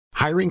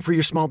Hiring for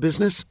your small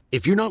business?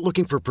 If you're not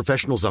looking for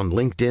professionals on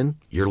LinkedIn,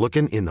 you're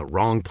looking in the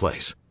wrong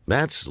place.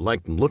 That's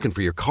like looking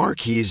for your car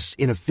keys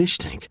in a fish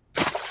tank.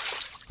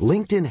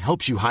 LinkedIn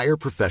helps you hire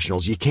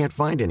professionals you can't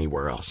find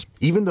anywhere else,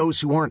 even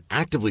those who aren't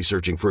actively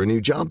searching for a new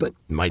job but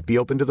might be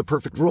open to the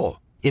perfect role.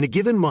 In a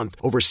given month,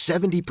 over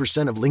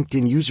 70% of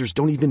LinkedIn users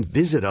don't even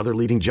visit other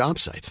leading job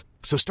sites.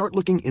 So start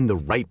looking in the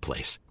right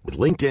place. With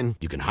LinkedIn,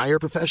 you can hire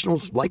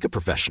professionals like a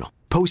professional.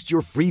 Post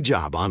your free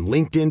job on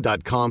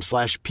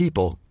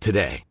linkedin.com/people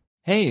today.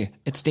 Hey,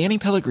 it's Danny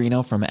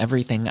Pellegrino from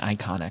Everything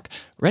Iconic.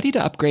 Ready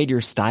to upgrade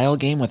your style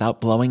game without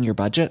blowing your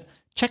budget?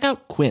 Check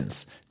out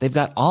Quince. They've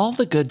got all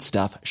the good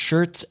stuff,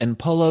 shirts and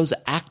polos,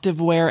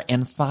 activewear,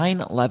 and fine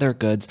leather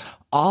goods,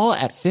 all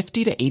at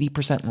 50 to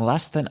 80%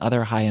 less than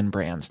other high-end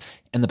brands.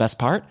 And the best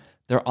part?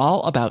 They're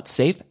all about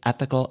safe,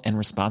 ethical, and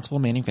responsible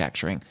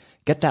manufacturing.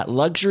 Get that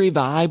luxury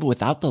vibe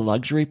without the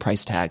luxury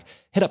price tag.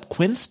 Hit up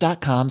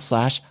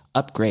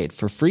quince.com/upgrade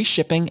for free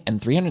shipping and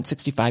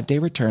 365-day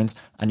returns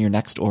on your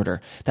next order.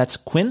 That's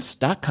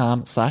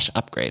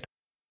quince.com/upgrade.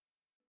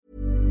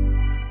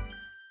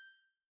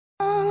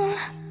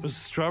 It was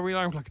a strawberry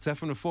alarm clock. It's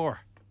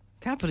F104.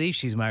 Can't believe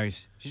she's married.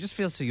 She just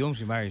feels so young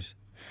to be married.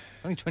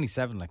 Only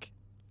 27, like.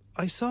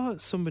 I saw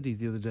somebody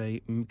the other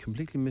day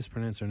completely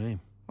mispronounce her name.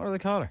 What do they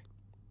call her?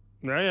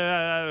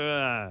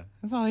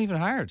 It's not even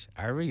hard.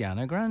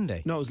 Ariana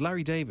Grande. No, it was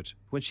Larry David.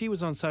 When she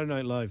was on Saturday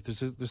Night Live,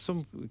 there's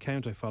some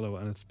account I follow,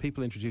 and it's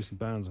people introducing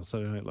bands on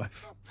Saturday Night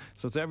Live.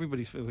 So it's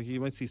everybody. Like, you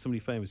might see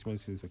somebody famous. You might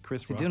see like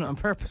Chris Rock. Is he doing it on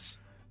purpose?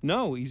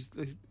 No, I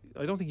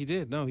don't think he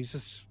did. No, he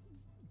just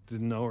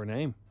didn't know her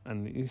name,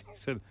 and he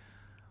said,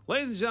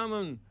 "Ladies and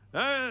gentlemen,"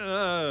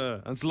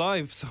 and it's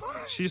live. So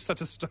she just had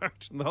to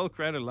start, and the whole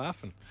crowd are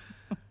laughing.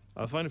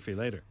 I'll find it for you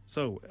later.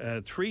 So,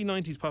 3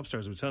 90s pop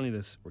stars, I was telling you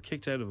this, were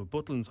kicked out of a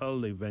Butlins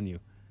holiday venue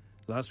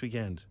last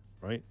weekend,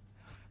 right?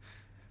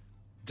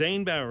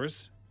 Dane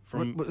Bowers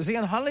from... Was he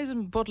on holidays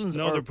in Butlins?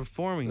 No, they're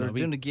performing. They're now.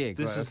 doing a gig.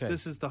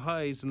 This is the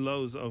highs and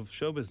lows of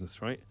show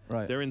business, right?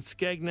 Right. They're in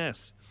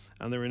Skegness,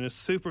 and they're in a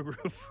super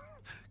group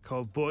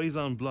called Boys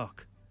on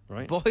Block,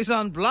 right? Boys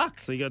on Block?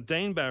 So you got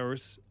Dane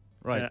Bowers...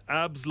 Right.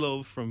 Abs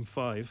Love from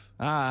Five.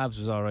 Abs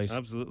was all right.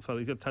 Abs, fella,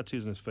 he's got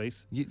tattoos on his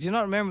face. Do you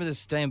not remember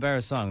this Dane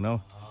Barrett song,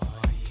 no?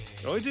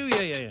 Oh, I do,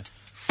 yeah.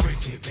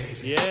 Freaky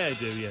baby. Yeah, I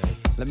do, yeah.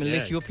 Let me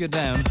lift you up, you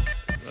down.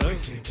 Oh.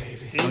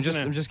 I'm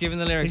just giving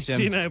the lyrics, Jim.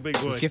 See now, big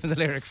boy. Just giving the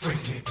lyrics.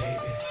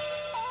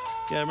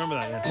 Yeah, I remember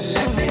that,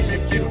 yeah. Let me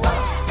lift you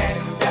up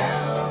and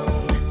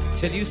down.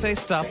 Till you say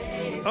stop.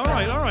 All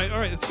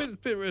right. It's a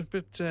bit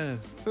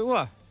But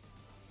what?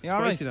 Yeah,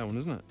 all right. spicy, that one,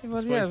 isn't it?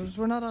 Well, yeah,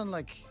 we're not on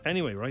like...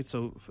 Anyway, right,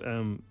 so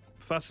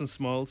Fats and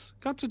Smalls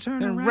got to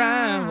turn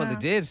around. Well, they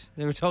did.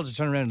 They were told to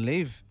turn around and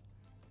leave.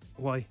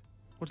 Why?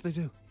 What did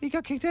they do? He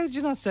got kicked out, did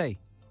you not say?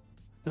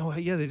 No,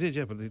 yeah, they did,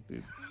 yeah, but they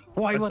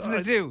Why? What did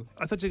they do?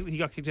 I thought he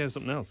got kicked out of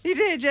something else. He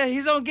did, yeah,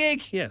 his own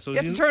gig. Yeah, so you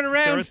have to turn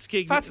around.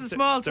 Fats and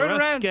Small, turn they're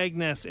around. at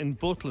Skegness in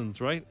Butlins,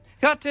 right?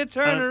 Got to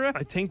turn around.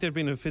 I think there'd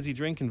been a fizzy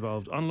drink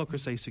involved.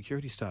 Onlookers say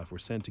security staff were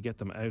sent to get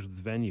them out of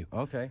the venue.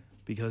 Okay.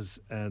 Because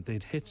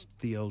they'd hit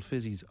the old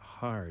fizzies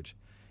hard.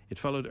 It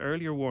followed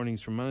earlier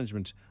warnings from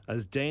management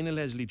as Dane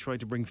allegedly tried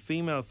to bring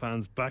female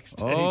fans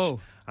backstage. Oh.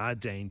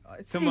 Dane.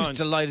 Come on.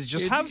 Delighted.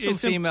 Just have some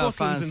female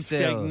fans in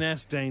still.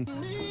 Skegness, Dane.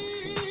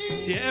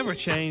 Do you ever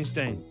change,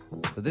 Dane?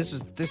 So this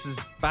is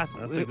Bat.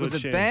 That's a Was good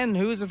it tune. Ben?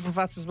 Who is it from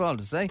Fats as well?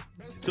 To say?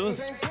 It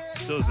does.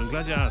 I'm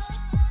glad you asked.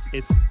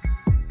 It's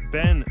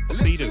Ben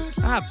Fidu.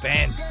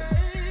 Ben.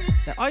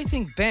 Now, I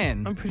think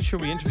Ben. I'm pretty sure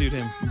we interviewed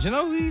him. Do you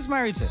know who he's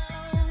married to?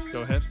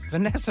 Go ahead.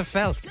 Vanessa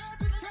Feltz.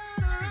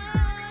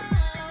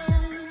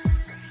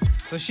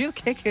 So she'll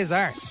kick his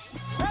arse.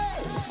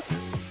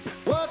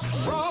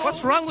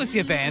 What's wrong with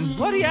you, Ben?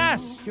 What are you at?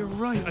 You're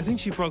right. I think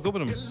she broke up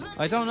with him.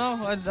 I don't know.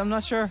 I'm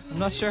not sure.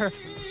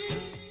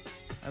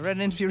 I read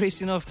an interview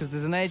recently enough because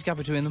there's an age gap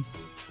between them.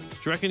 Do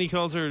you reckon he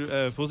calls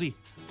her Fuzzy?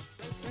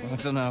 I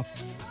don't know.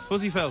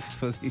 Fuzzy Feltz.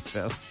 Fuzzy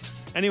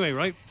Feltz. Anyway,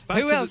 right.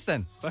 Who else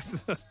then?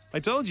 I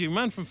told you,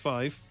 man from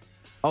Five.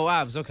 Oh,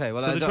 Abs. Okay.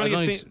 Well, so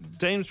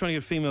Dane was trying to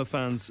get female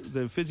fans.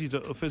 They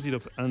fizzied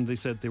up, and they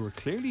said they were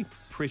clearly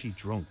pretty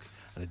drunk.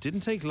 And it didn't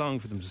take long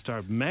for them to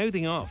start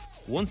mouthing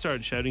off. One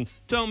started shouting,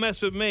 "Don't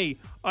mess with me,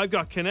 I've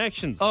got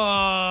connections."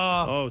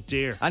 Oh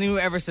dear. Anyone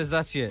who ever says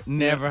that to you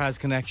never has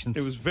connections.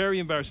 It was very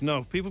embarrassing.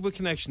 No, people with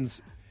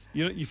connections,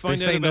 you find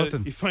They out say about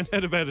nothing. it. You find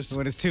out about it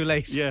when it's too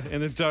late. Yeah,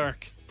 in the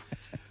dark.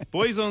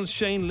 Boyzone's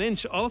Shane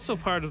Lynch, also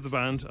part of the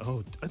band.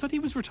 Oh, I thought he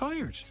was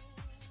retired.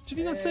 Did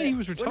he not say he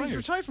was retired? Well, he's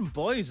retired from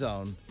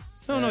Boyzone.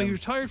 No, he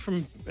retired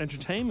from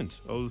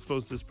entertainment. Oh, I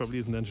suppose this probably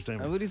isn't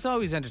entertainment. Well, he's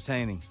always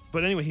entertaining.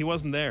 But anyway, he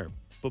wasn't there.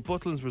 But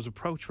Butlins was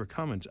approached for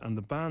comment, and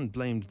the band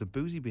blamed the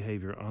boozy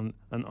behaviour on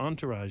an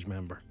entourage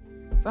member.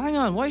 So hang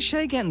on, why is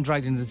Shay getting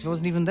dragged into this if he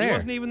wasn't even there? He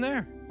wasn't even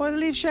there. Why did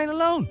they leave Shane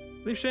alone?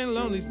 Leave Shane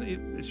alone.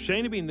 If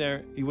Shane had been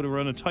there, he would have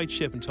run a tight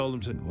ship and told him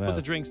to put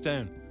the drinks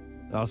down.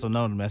 Also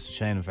known to mess with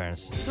Shane, in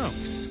fairness.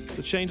 No,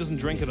 but Shane doesn't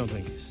drink, I don't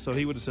think. So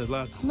he would have said,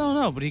 lads,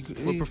 No, but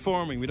we're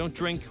performing. We don't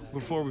drink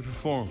before we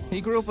perform.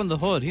 he grew up in the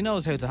hood. He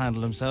knows how to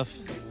handle himself.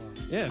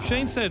 Yeah, if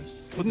Shane said,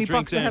 put Didn't he the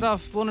drink box the head down.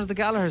 off one of the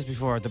Gallaghers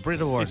before, the Brit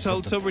He Awards?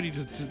 told somebody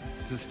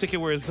to stick it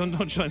where the sun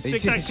don't shine. He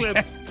Stick that did, clip.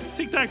 yeah.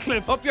 Stick that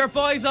clip. Up your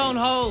boy's own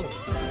hole.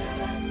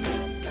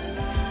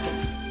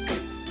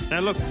 Now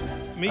look,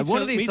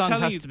 One of these songs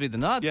has to be the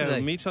nod yeah,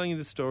 today. me telling you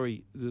the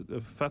story, the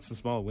Fats and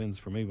Small wins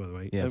for me, by the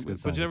way. Yeah, it's a good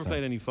song, but you good never song.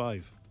 played any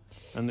 5.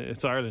 And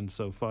it's Ireland,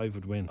 so 5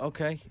 would win.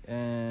 Okay.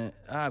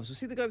 Abs. Was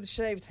he the guy with the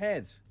shaved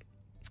head?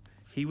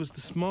 He was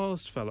the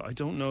smallest fella. I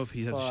don't know if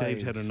he had a 5.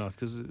 shaved head or not,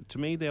 because to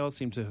me they all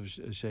seem to have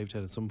a shaved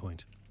head at some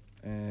point.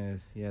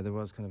 Yeah, there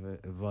was kind of a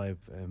vibe.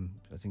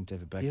 I think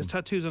David Beckham. He has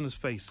tattoos on his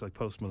face like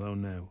Post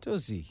Malone now.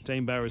 Does he?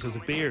 Dane Bowers has a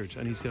beard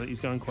and he's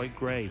gone quite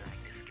grey.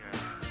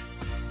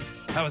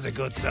 That was a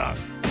good song.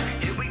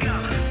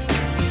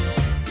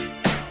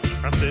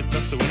 That's it.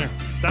 That's the winner.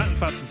 That and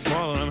Fats and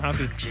Small, and I'm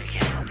happy.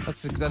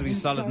 That'd be a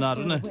solid nod,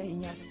 wouldn't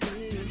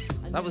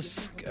it? That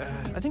was.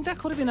 I think that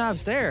could have been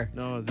Abs there.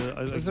 No,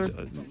 Is there-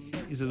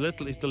 he's the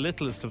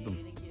littlest of them.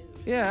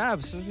 Yeah,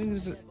 Abs. I think it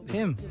was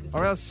him,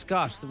 or else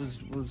Scott. There was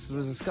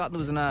a Scott and there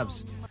was an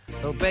Abs.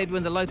 They obeyed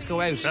when the lights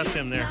go out. That's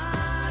him there.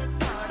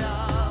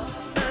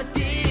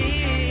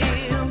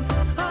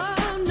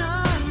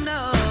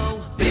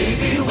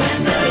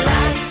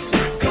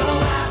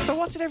 So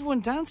what did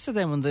everyone dance to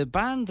then when the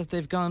band that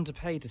they've gone to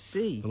pay to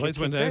see? The lights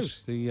went kicked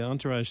out. The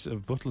entourage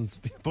of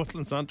Butlins, the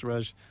Butlins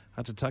entourage,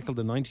 had to tackle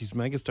the 90s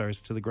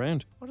megastars to the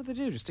ground. What did they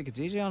do? Just stick a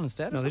DJ on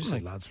instead? No, or they just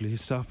something said, lads, will you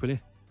stop, will you?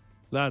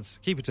 Lads,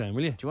 keep it down,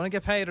 will you? Do you want to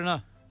get paid or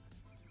not?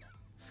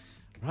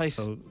 Right.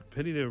 So,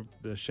 pity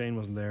the Shane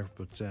wasn't there,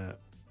 but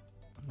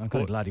I'm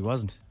kind of glad he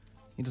wasn't.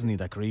 He doesn't need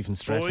that grief and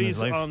stress in his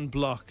Boys life. on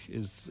Block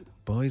is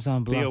Boys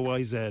on Block.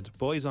 BOYZ.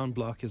 Boys on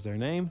Block is their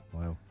name.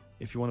 Wow.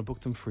 If you want to book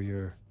them for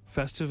your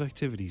festive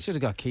activities. Should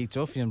have got Keith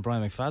Duffy and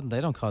Brian McFadden. They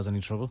don't cause any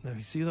trouble. Now,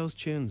 you see those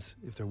tunes?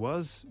 If there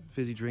was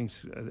fizzy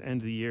drinks at the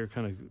end of the year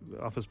kind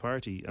of office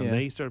party and Yeah.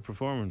 they started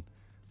performing,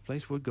 the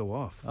place would go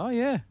off. Oh,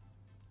 yeah.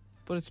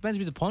 But it's meant to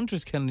be the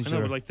punters killing each I know,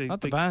 other. but like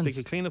not the they bands.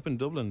 could clean up in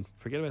Dublin.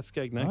 Forget about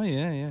Skeg next. Oh,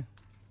 yeah.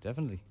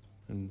 Definitely.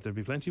 And there'd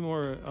be plenty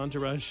more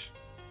entourage.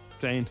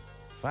 Dane.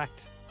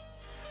 Fact.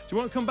 Do you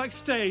want to come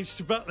backstage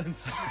to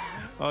Butlins?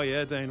 Oh,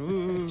 yeah, Dane.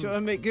 Ooh. Do you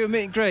want to give a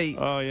meet and greet?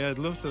 Oh, yeah, I'd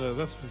love to.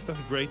 That's a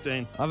great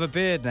Dane. I have a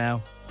beard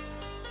now.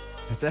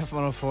 It's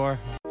F104.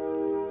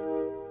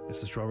 It's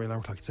the Strawberry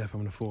Alarm Clock. It's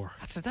FM104.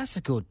 That's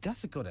a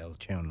good old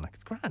tune. Like,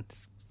 it's grand.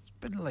 It's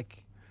a bit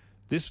like,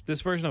 This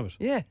version of it?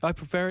 yeah. I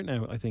prefer it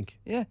now, I think.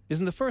 Yeah.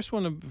 Isn't the first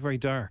one very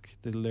dark,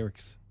 the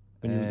lyrics?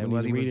 When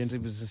you read into he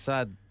them? was a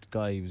sad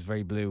guy. He was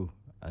very blue,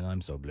 and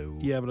I'm so blue.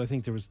 Yeah, but I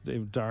think there was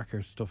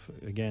darker stuff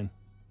again.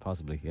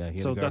 Possibly, yeah. He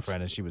had So a that's-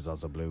 girlfriend, and she was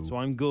also blue. So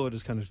I'm good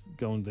is kind of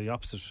going the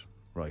opposite.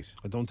 Right.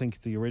 I don't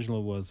think the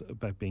original was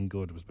about being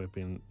good. It was about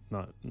being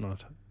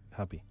not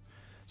happy.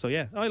 So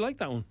yeah, I like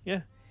that one.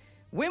 Yeah.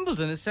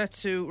 Wimbledon is set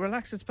to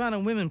relax its ban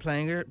on women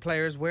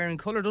players wearing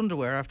coloured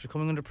underwear after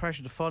coming under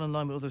pressure to fall in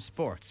line with other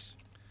sports.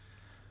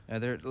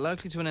 They're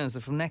likely to announce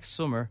that from next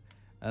summer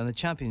and the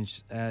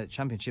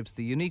championships,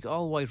 the unique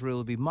all-white rule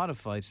will be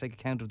modified to take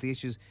account of the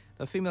issues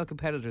that female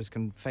competitors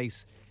can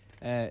face.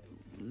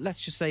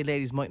 Let's just say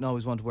ladies mightn't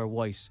always want to wear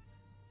white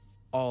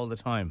all the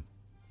time,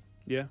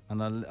 Yeah.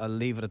 and I'll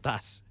leave it at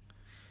that.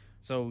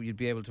 So you'd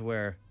be able to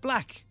wear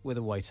black with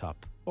a white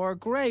top or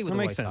grey with That a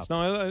makes white sense. top.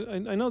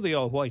 No, I know the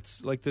all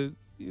whites. Like the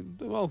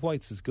all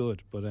whites is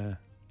good, but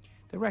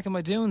They reckon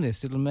by doing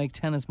this, it'll make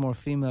tennis more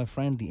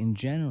female-friendly in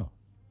general.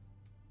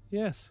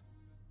 yes.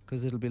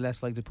 Because it'll be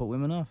less likely to put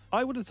women off.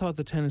 I would have thought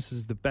that tennis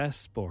is the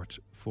best sport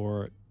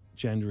for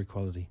gender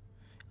equality.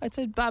 I'd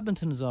say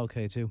badminton is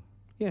okay too.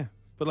 Yeah,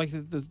 but like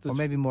Or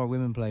maybe more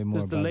women play more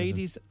there's the badminton.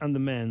 ladies and the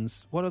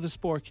men's. What other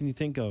sport can you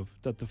think of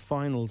that the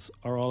finals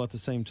are all at the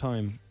same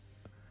time?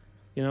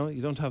 You know,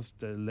 you don't have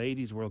the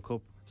ladies' World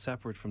Cup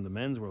separate from the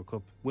men's World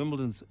Cup.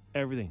 Wimbledon's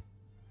everything.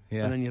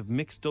 Yeah. And then you have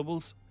mixed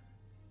doubles.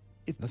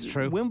 That's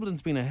true.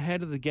 Wimbledon's been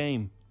ahead of the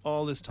game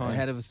all this time.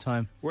 Ahead of its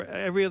time. Where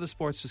every other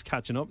sport's just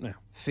catching up now.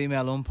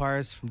 Female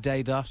umpires from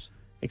day dot.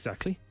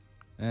 Exactly.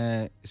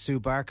 Sue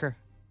Barker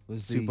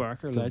was Sue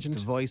Barker, the legend.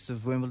 the voice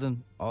of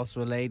Wimbledon,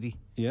 also a lady.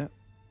 Yeah.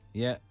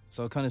 Yeah,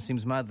 so it kind of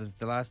seems mad that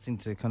the last thing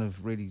to kind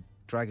of really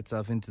drag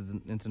itself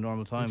into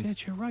normal times Yeah,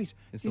 you're right.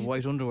 is the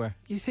white underwear.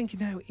 You think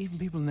now, even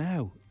people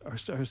now are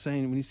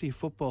saying, when you see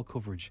football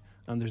coverage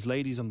and there's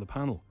ladies on the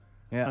panel,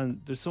 Yeah.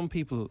 and there's some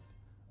people.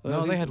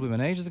 No, they had women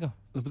ages ago.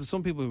 But there's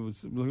some people who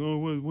was like,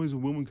 oh, why is a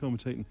woman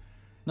commentating?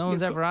 No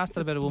one's Yeah, ever asked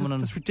that about a woman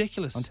That's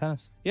ridiculous. on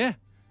tennis. Yeah,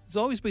 it's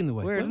always been the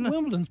way. Weird, isn't it?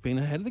 Wimbledon's been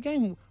ahead of the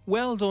game.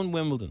 Well done,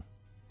 Wimbledon.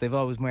 They've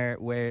always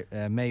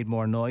made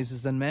more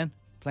noises than men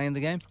playing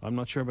the game. I'm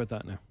not sure about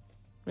that now.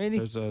 Really?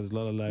 There's a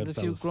lot of loud There's a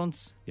few fellas.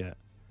 grunts. Yeah.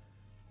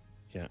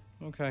 Yeah.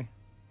 Okay.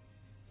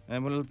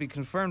 And will it be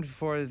confirmed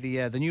before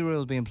the new rule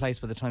will be in place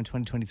by the time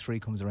 2023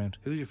 comes around?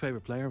 Who's your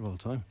favourite player of all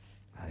time?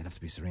 It'd have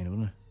to be Serena,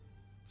 wouldn't it?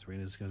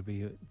 Serena's got to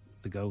be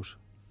the GOAT.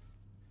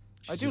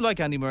 I do like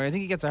Andy Murray. I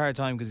think he gets a hard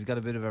time because he's got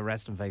a bit of a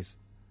resting face.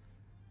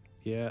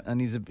 Yeah. And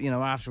he's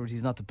afterwards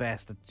he's not the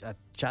best at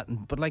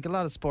chatting. But like a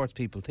lot of sports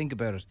people, think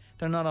about it,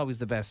 they're not always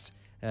the best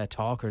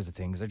talkers of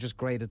things. They're just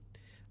great at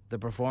the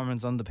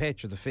performance on the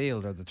pitch or the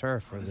field or the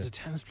turf or There's the a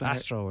tennis player.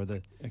 Astro or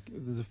the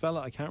There's a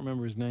fella, I can't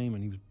remember his name,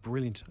 and he was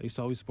brilliant. I used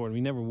to always support him.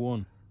 He never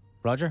won.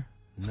 Roger.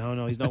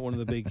 No, he's not one of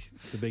the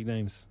big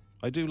names.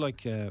 I do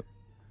like the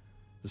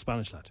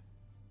Spanish lad.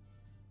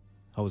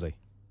 Jose.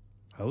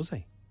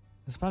 Jose.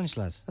 The Spanish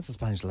lad. That's a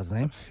Spanish lad's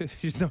name.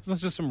 It's not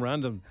just some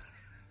random.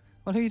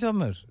 What are you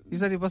talking about? You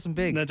said he wasn't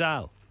big.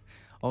 Nadal.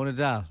 Oh,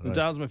 Nadal. Right.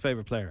 Nadal's my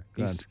favourite player.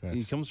 Grand.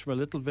 He comes from a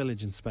little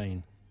village in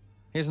Spain.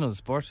 Here's another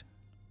sport.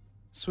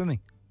 Swimming.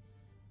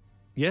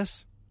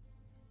 Yes.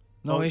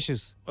 No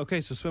issues. Okay,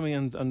 so swimming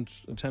and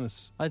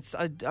tennis.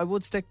 I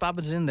would stick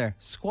badminton in there.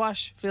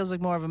 Squash feels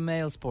like more of a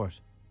male sport.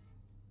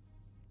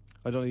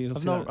 I don't. You don't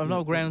I've see no- that. I've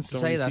no grounds to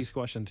don't say really that. See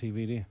squash on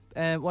TV, do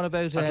you? What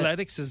about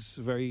Athletics is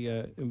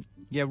very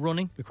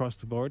running? across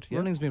the board. Yeah.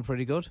 Running's been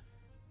pretty good.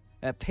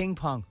 Ping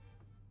pong.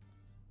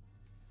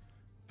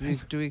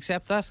 Do we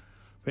accept that?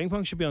 Ping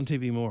pong should be on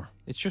TV more.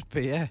 It should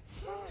be, yeah.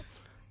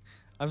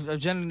 I've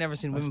generally never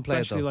seen women play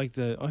it, Especially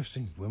though. like I've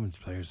seen women's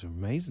players are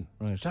amazing.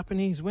 Right.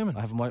 Japanese women.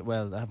 I haven't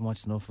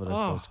watched enough of it, I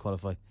suppose, to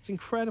qualify. It's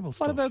incredible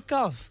stuff. What about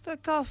golf?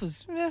 That golf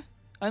is, yeah.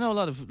 I know a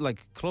lot of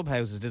like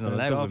clubhouses didn't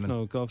allow golf? women.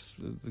 No,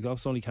 the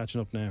golf's only catching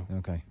up now.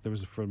 Okay. There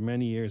was for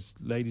many years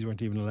ladies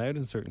weren't even allowed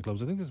in certain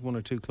clubs. I think there's one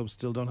or two clubs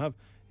still don't have.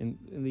 In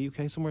the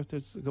UK somewhere,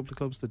 there's a couple of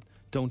clubs that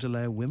don't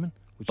allow women.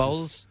 Which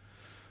Bowls.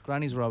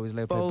 Grannies were always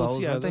allowed to play Bowls, bowls,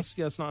 yeah, weren't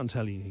they? it's not on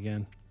telly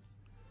again.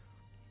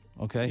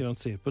 Okay. You don't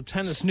see it, but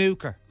tennis,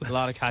 Snooker. A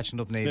lot of catching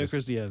up needed.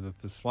 snookers, yeah,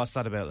 What's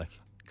that about, like?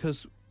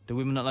 because Do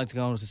women not like to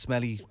go to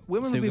smelly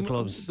women would snooker be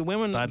clubs? the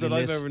women badly that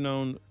I've lit? ever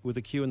known with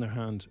a cue in their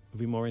hand would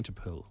be more into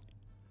pool.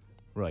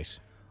 Right.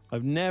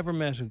 I've never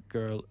met a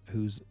girl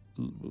who's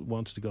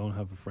wants to go and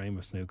have a frame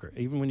of snooker.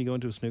 Even when you go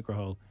into a snooker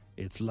hall,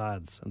 it's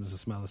lads and there's a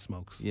smell of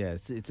smokes. Yeah,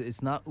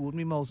 it's not. It wouldn't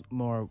be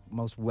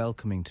most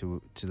welcoming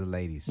to the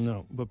ladies.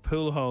 No, but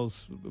pool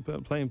halls,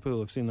 playing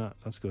pool, I've seen that.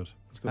 That's good.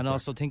 That's good. And work.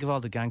 also think of all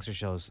the gangster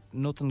shows.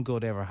 Nothing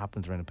good ever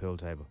happens around a pool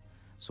table.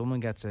 Someone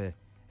gets a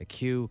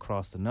cue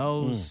across the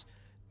nose,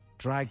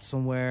 dragged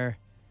somewhere,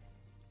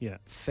 yeah.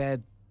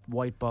 fed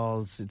white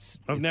balls.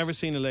 I've never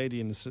seen a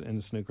lady in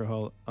a snooker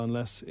hall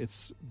unless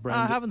it's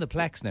branded. having the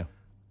plex now.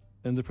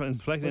 In the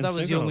that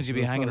was young, would you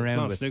be hanging around It's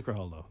not with? a snooker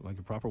hall though, like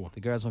a proper one.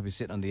 The girls might be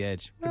sitting on the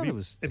edge. Well,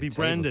 It'd be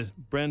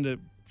Brenda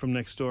from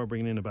next door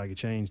bringing in a bag of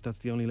change. That's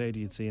the only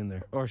lady you'd see in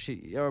there. Or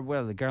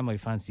the girl might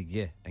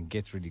fancy and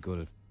gets really good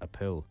at a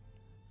pool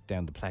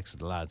down the plex with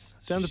the lads.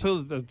 Down the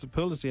pool, the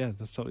pool is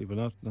that's totally, but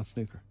not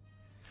snooker.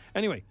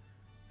 Anyway,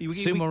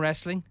 Sumo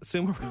wrestling.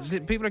 Sumo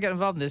wrestling. People are getting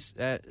involved in this.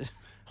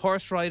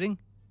 Horse riding.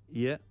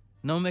 Yeah.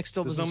 No mixed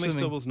doubles. There's no in mixed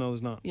swimming. doubles. No,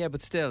 there's not. Yeah,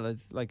 but still, it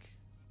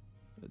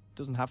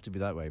doesn't have to be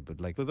that way. But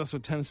like, But that's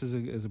what tennis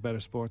is a better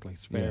sport. Like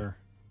it's fair.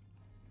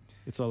 Yeah.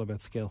 It's all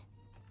about skill.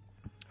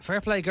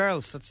 fair play,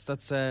 girls. That's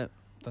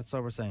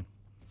all we're saying.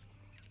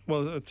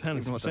 Well,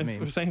 tennis. What that means.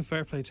 We're saying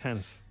fair play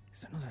tennis.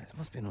 There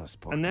must be another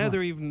sport. And now Come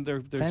they're on.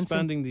 they're Fencing?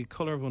 expanding the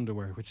colour of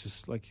underwear, which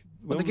is like.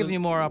 Well, they're giving you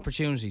more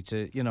opportunity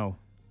to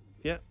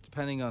Yeah.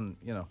 depending on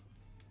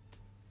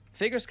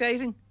figure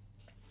skating,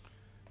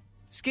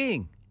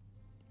 skiing.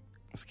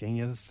 Skiing,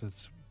 yeah,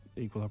 that's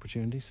equal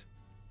opportunities.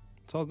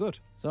 It's all good.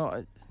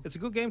 So It's a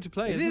good game to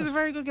play. it is a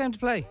very good game to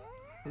play.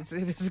 It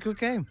is a good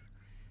game.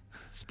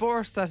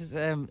 Sport that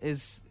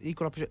is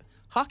equal opportunity.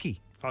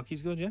 Hockey.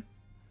 Hockey's good, yeah.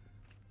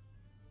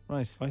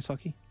 Right. Ice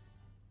hockey.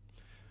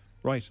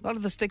 Right. A lot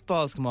of the stick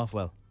balls come off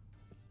well.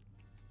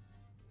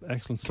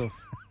 Excellent stuff.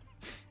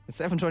 It's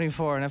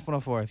 7:24 and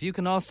F104. If you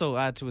can also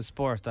add to a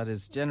sport that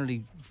is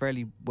generally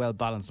fairly well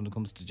balanced when it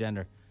comes to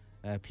gender,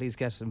 please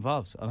get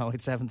involved on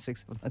 087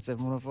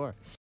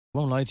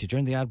 Won't lie to you,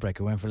 during the ad break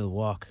I went for a little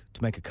walk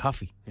to make a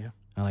coffee. Yeah.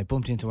 And I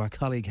bumped into our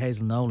colleague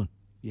Hazel Nolan.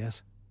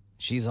 Yes.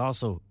 She's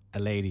also a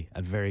lady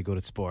and very good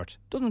at sport.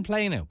 Doesn't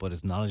play now, but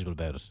is knowledgeable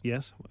about it.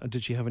 Yes.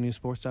 Did she have a new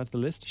sports to add to the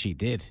list? She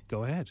did.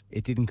 Go ahead.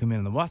 It didn't come in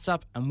on the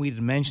WhatsApp and we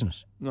didn't mention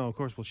it. No, of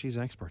course. Well, she's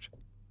an expert.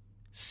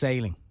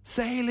 Sailing.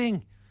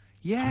 Sailing.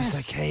 Yes. I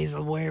was like,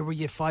 Hazel, where were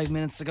you 5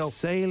 minutes ago?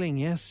 Sailing.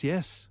 Yes.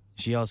 Yes.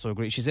 She also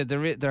agreed. She said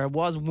there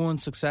was one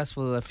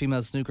successful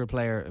female snooker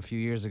player a few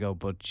years ago,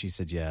 but she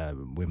said, yeah,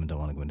 women don't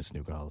want to go into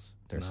snooker halls.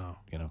 There's,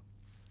 No.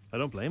 I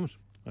don't blame it.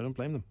 I don't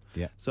blame them.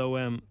 Yeah. So,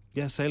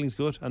 yeah, sailing's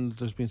good, and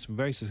there's been some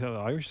very successful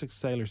Irish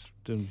sailors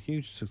doing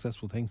huge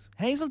successful things.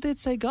 Hazel did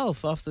say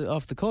golf off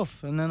the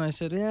cuff, and then I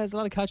said, yeah, there's a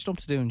lot of catching up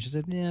to do, and she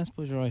said, yeah, I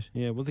suppose you're right.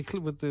 Yeah, well,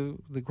 with the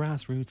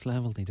grassroots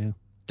level, they do.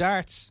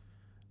 Darts.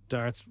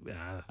 Darts,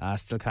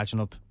 Still catching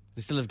up.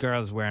 They still have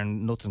girls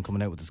wearing nothing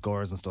coming out with the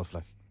scores and stuff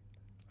like.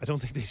 I don't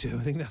think they do.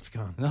 I think that's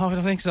gone. No, I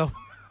don't think so.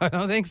 I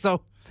don't think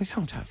so. They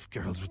don't have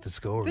girls with the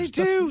scores. They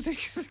do. They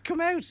come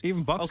out.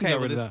 Even boxing Okay,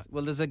 got rid of that.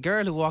 well, there's a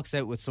girl who walks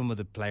out with some of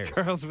the players.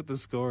 Girls with the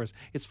scores.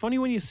 It's funny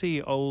when you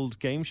see old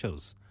game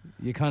shows.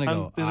 You kind of And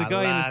go, there's a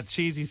guy in lads. his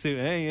cheesy suit.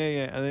 Hey,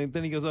 yeah. And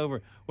then he goes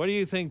over. What do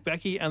you think,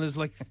 Becky? And there's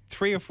like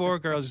 3 or 4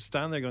 girls just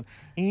standing there going,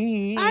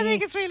 I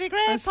think it's really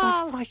great, And it's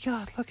Paul. like, oh my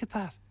God, look at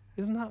that.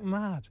 Isn't that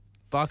mad?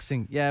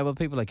 Boxing, yeah. Well,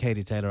 people like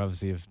Katie Taylor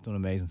obviously have done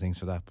amazing things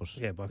for that, but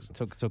Yeah, boxing.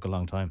 it took a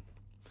long time.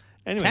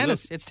 Anyway,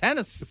 Tennis, look, it's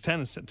tennis. it's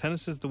tennis.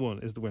 Tennis is the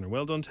winner.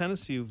 Well done,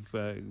 tennis. You've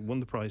won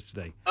the prize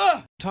today.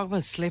 Talk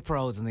about slip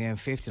roads and the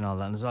M50 and all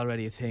that, and there's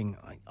already a thing.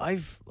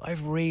 I've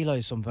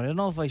realised something. I don't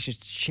know if I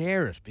should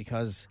share it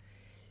because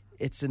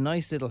it's a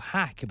nice little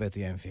hack about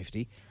the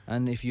M50.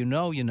 And if you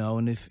know, you know.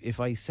 And if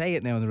I say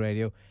it now on the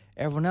radio,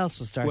 everyone else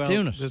will start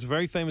doing it. There's a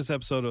very famous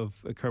episode of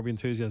Curb Your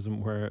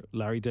Enthusiasm where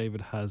Larry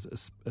David has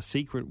a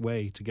secret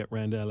way to get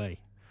round LA.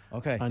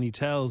 Okay. And he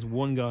tells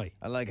one guy.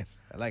 I like it.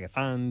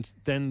 And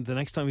then the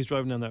next time he's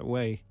driving down that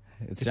way,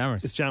 It's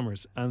jammers. It's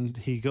jammers. And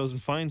he goes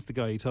and finds the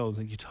guy he told.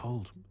 Like, you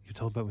told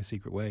about my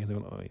secret way. And they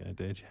went, oh, yeah, I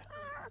did,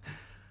 yeah.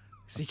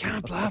 So you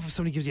can't laugh if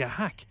somebody gives you a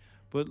hack.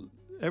 But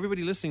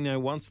everybody listening now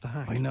wants the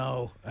hack. I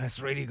know.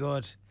 That's really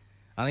good.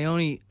 And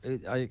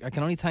I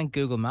can only thank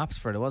Google Maps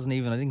for it. I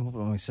didn't come up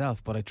with it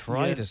myself, but I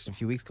tried it a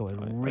few weeks ago. It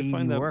really I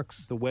find that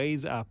works. The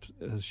Waze app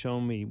has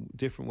shown me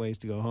different ways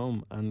to go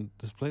home, and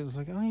this place was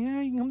like, oh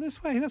yeah, you can come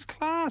this way. That's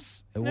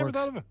class. Never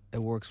thought of it.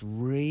 It works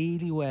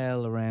really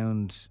well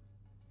around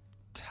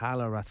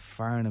Tallaght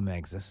Farnham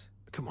exit.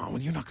 Come on,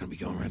 well, you're not going to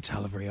be going around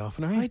Tala very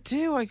often, are you? I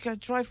do. I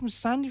drive from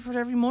Sandyford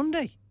every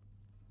Monday.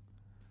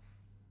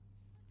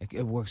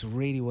 It works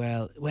really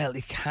well. Well,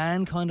 it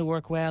can kind of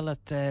work well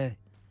at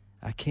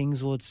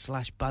Kingswood /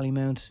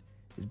 Ballymount,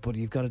 but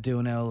you've got to do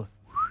an L.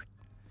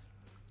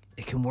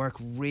 It can work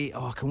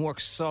it can work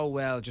so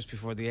well just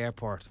before the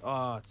airport.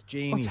 Oh, it's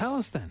genius. Well, tell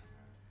us then.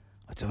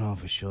 I don't know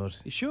if I should.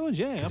 You should,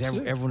 yeah, Because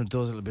absolutely. everyone who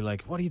does it will be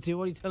like, what do you do?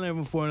 What are you telling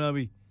everyone for,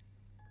 Nobby?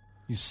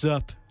 You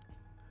sup.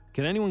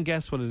 Can anyone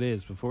guess what it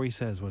is before he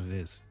says what it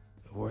is?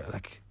 I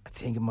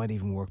think it might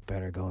even work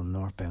better going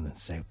northbound than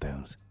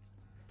southbound.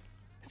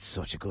 It's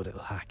such a good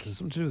little hack. It's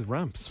something to do with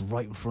ramps. It's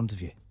right in front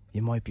of you.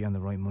 You might be on the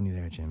right money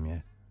there, Jim, yeah.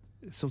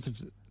 It's something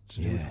to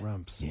do with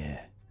ramps. Yeah.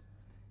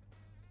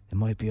 It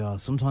might be all.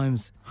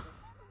 Sometimes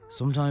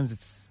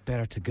it's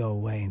better to go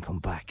away and come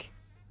back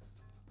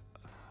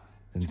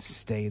than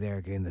stay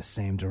there in the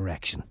same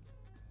direction.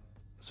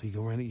 So you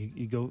go around it,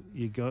 you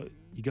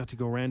got to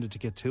go around it to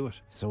get to it.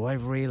 So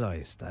I've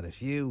realised that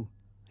if you...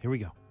 Here we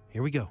go.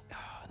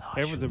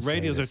 No, The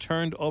radios are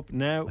turned up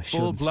now,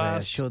 full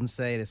blast. I shouldn't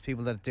say this.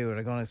 People that do it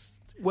are going to...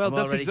 Well,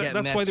 that's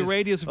why the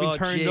radios have been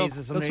turned up.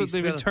 That's what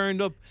they've been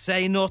turned up.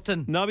 Say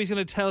nothing. Nobby's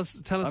going to tell us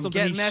I'm something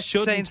getting he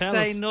shouldn't tell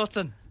say us.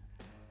 nothing.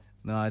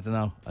 No, I don't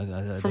know.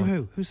 I From don't.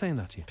 who? Who's saying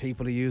that to you?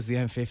 People who use the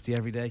M50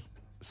 every day.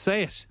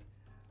 Say it.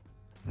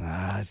 Nah,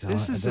 I don't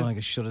This is think I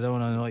should. I don't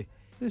want to annoy.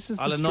 This is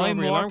I'll the annoy strawberry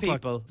more alarm clock.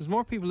 people. There's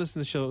more people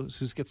listening to shows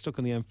who get stuck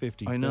on the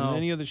M50 I know. than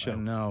any other show. I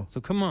know.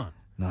 So come on.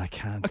 No, I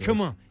can't. do Come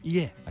it. on.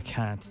 Yeah. I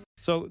can't.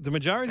 So the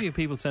majority of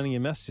people sending you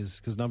messages,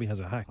 because Nobby has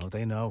a hack, Oh,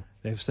 they know.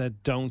 they've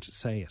said don't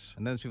say it.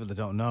 And there's people that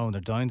don't know and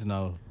they're dying to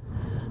know.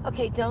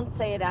 Okay, don't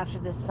say it after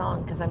this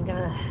song because I'm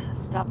gonna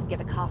stop and get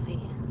a coffee.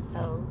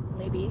 So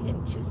maybe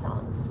in 2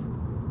 songs.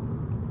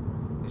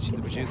 Is she the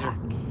Give us your producer?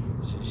 hack.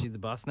 She's the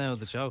boss now of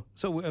the show.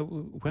 So when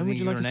think would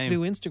you your like us to name.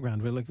 do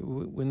Instagram?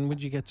 When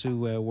would you get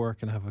to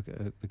work and have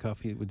the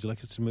coffee? Would you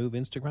like us to move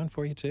Instagram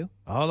for you too?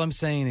 All I'm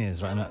saying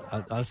is, right,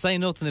 I'll say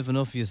nothing if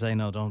enough of you say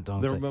no, don't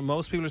say.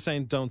 Most people are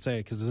saying don't say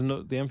it because the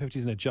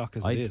M50's in a jock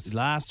as it is.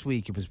 Last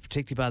week it was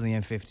particularly bad in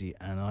the M50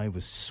 and I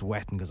was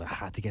sweating because I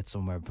had to get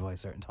somewhere by a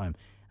certain time.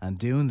 And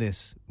doing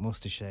this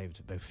must have shaved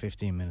about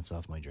 15 minutes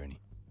off my journey.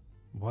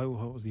 Why?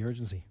 What was the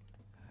urgency?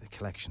 A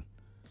collection.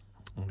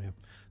 Oh yeah.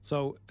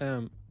 So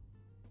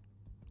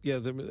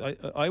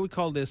I would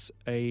call this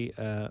a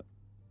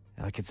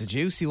Like it's a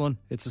juicy one.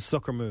 it's a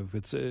sucker move.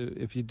 It's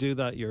if you do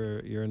that,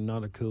 you're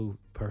not a cool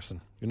person.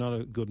 You're not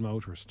a good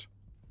motorist.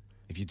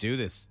 If you do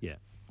this. Yeah.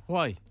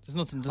 Why? There's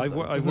nothing. I've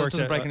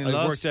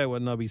worked out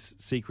what Nobby's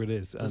secret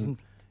is, and Doesn't-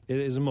 it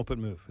is a Muppet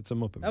move. It's a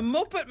Muppet A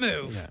move. Muppet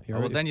move. Yeah,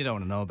 Well, then you don't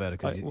want to know about it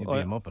because you'd be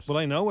a Muppet. Well,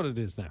 I know what it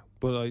is now,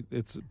 but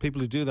it's people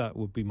who do that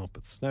would be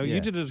Muppets. Now Yeah. you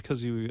did it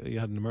because you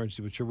had an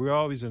emergency, but we're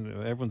always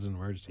everyone's in an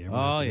emergency.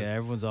 Everyone has Oh to do yeah, it.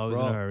 everyone's always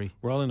We're in a all- hurry.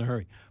 We're all in a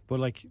hurry, but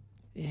like,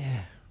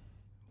 yeah,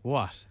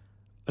 What?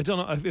 I don't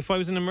know if I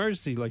was in an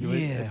emergency, like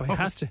Yeah.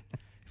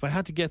 if I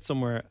had to get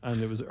somewhere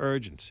and it was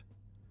urgent,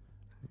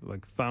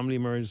 like family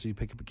emergency,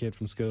 pick up a kid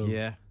from school,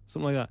 Yeah.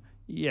 something like that.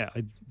 Yeah,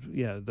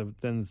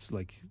 then it's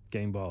like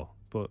game ball.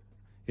 But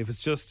if it's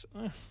just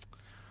I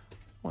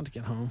want to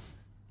get home,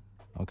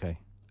 Okay.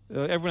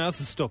 everyone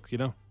else is stuck, you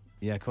know.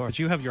 Yeah, of course. But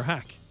you have your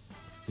hack.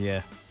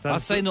 Yeah. That's I'll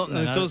say nothing.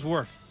 and then. it does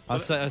work. I'll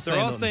say They're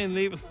all nothing. saying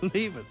leave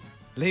it.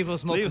 Leave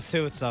us Leave Muppets us.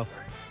 to it, so.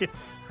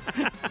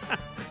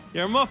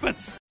 You're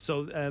Muppets.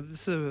 So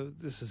this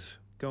is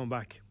going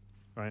back,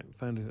 right?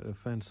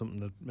 Found something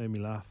that made me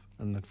laugh,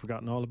 and I'd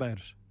forgotten all about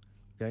it.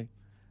 Okay,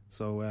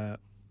 so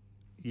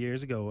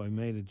years ago I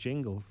made a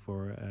jingle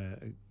for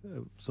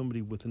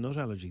somebody with a nut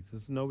allergy.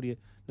 There's nobody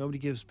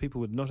gives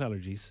people with nut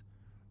allergies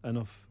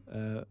enough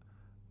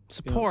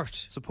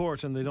Support.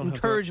 and they don't have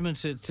Encouragement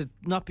to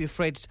not be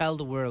afraid to tell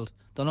the world.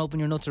 Don't open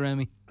your nuts around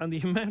me. and the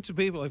amount of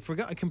people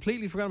I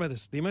completely forgot about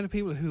this. The amount of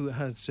people who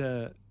had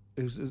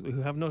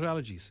who have nut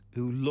allergies,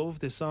 who love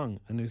this song,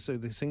 and who say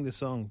they sing this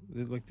song.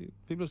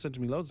 People have said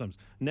to me loads of times.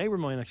 A neighbour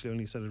of mine actually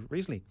only said it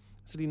recently.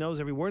 Said he knows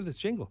every word of this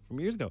jingle from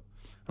years ago.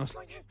 And I was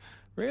like,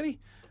 really?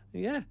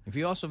 Yeah. If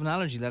you also have an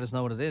allergy, let us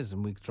know what it is,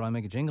 and we can try and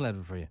make a jingle out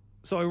of it for you.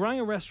 So I rang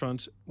a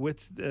restaurant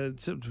with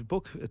to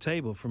book a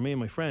table for me and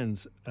my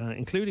friends,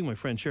 including my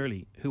friend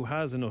Shirley, who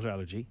has a nut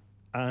allergy,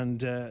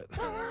 and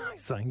I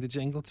sang the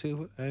jingle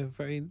to a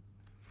very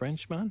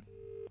French man.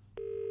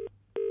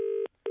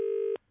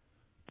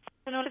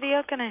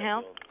 How can I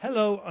help?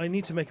 Hello, I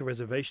need to make a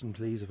reservation,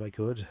 please, if I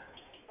could.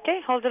 Okay,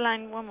 hold the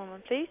line one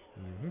moment, please.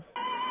 Mm-hmm.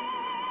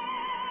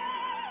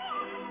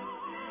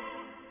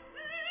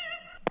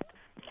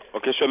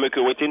 Okay, so make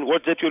you waiting.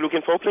 What's that you're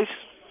looking for, please?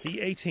 The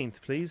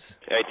 18th, please.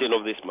 18th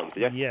of this month,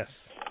 yeah?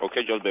 Yes.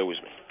 Okay, just bear with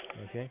me.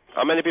 Okay.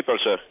 How many people,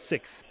 sir?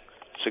 6.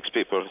 6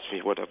 people. Let's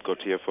see what I've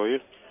got here for you.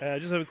 I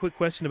just have a quick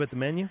question about the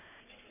menu.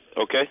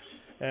 Okay.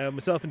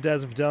 Myself and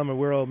Daz and Fidelma,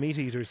 we're all meat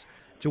eaters.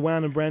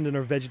 Joanne and Brendan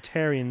are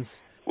vegetarians.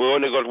 We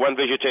only got one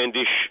vegetarian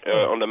dish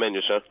on the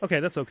menu, sir. Okay,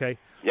 that's okay.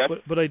 Yeah.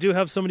 But I do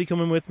have somebody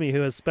coming with me who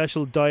has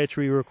special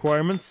dietary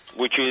requirements.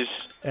 Which is?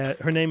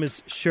 Her name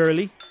is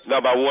Shirley. No,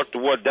 but what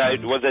the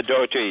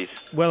dietary is?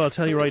 Well, I'll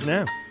tell you right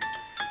now.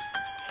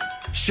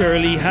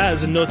 Shirley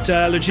has a nut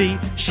allergy.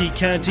 She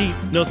can't eat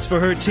nuts for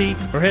her tea.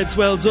 Her head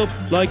swells up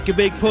like a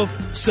big puff.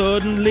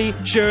 Suddenly,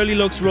 Shirley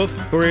looks rough.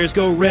 Her ears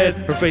go red,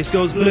 her face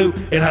goes blue.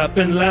 It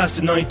happened last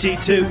in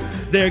 92.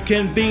 There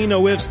can be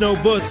no ifs,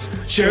 no buts.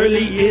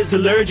 Shirley is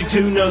allergic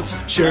to nuts.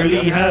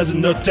 Shirley has a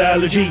nut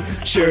allergy.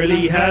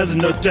 Shirley has a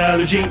nut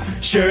allergy.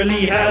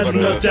 Shirley has a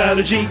nut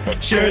allergy.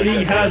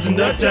 Shirley has a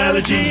nut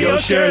allergy. Oh,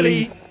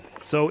 Shirley.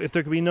 So, if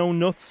there could be no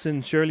nuts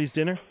in Shirley's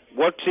dinner?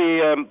 What's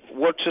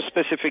the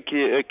specific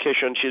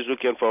occasion she's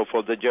looking for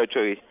the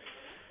dietary?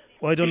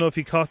 Well, I don't know if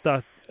you caught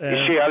that.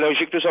 Is she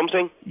allergic to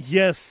something?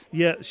 Yes,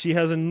 yeah, she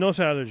has a nut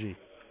allergy.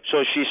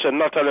 So she's a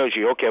nut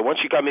allergy. Okay, once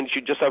she comes in,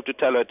 she just have to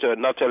tell her it's a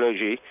nut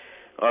allergy,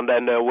 and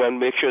then we'll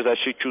make sure that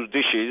she choose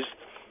dishes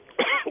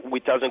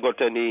which hasn't got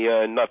any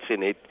nuts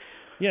in it.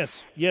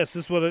 Yes, this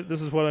is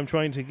what I'm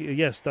trying to.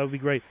 Yes, that would be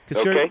great.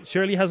 Because Okay.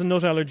 Shirley has a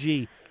nut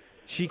allergy.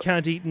 She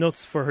can't eat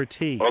nuts for her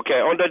tea.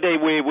 Okay, on the day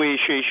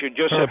she should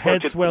just Her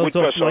head put it swells with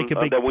up person, like a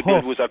big and then we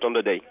puff. deal with that on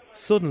the day.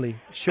 Suddenly,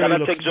 Shirley Can I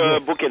looks take the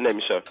rough. booking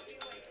name, sir?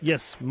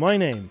 Yes, my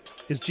name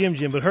is Jim,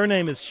 but her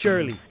name is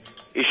Shirley.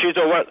 Is she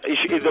the one? Is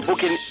the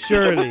booking?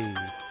 Shirley.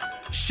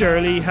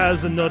 Shirley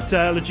has a nut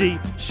allergy.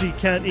 She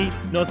can't eat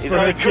nuts Is for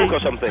that her a joke tea. or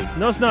something?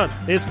 No, it's not.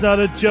 It's not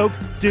a joke.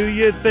 Do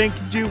you think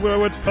you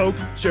would poke?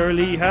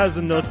 Shirley has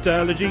a nut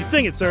allergy.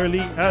 Sing it. Shirley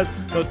has a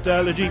nut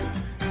allergy.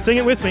 Sing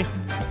it with me.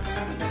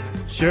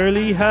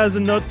 Shirley has a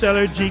nut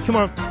allergy. Come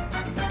on.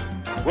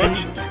 What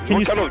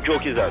you kind of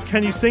joke is that?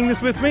 Can you sing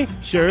this with me?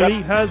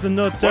 Shirley has a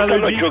nut What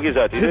allergy. kind of joke is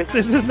that, is it?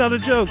 This is not a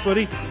joke,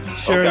 buddy.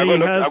 Shirley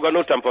okay, I've got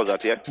no time for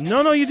that, yeah?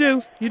 No, you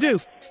do. You do.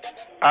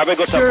 I haven't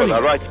got time for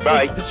that, right?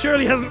 Bye. But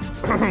Shirley hasn't...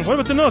 What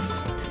about the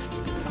nuts?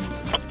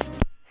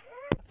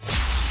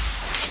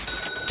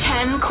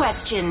 10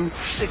 questions.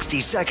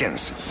 60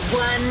 seconds.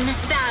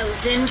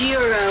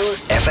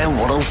 €1,000. FM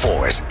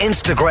 104's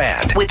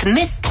Instagram. With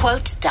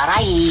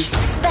misquote.ie.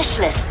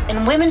 Specialists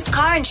in women's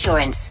car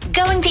insurance.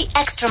 Going the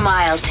extra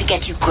mile to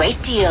get you great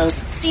deals.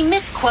 See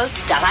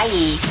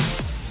misquote.ie.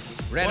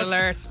 Red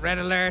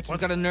alert.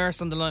 We've got a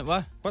nurse on the line.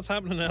 What? What's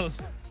happening, Ellen?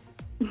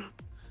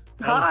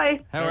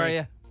 Hi. How are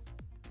you?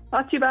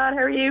 Not too bad.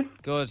 How are you?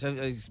 Good. I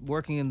was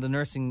working in the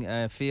nursing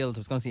field. I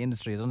was going to say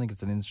industry. I don't think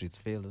it's an industry. It's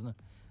a field, isn't it?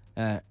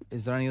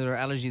 Is there any other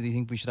allergy that you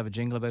think we should have a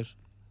jingle about?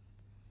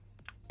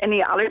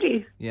 Any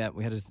allergies? Yeah,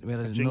 we had a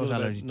Jingle nut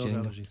about allergy nut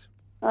jingle. allergies.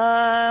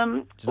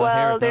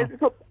 Well, there's a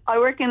couple, I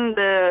work in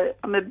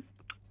I'm a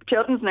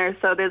children's nurse,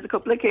 so there's a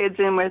couple of kids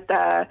in with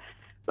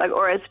like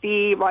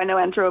RSV,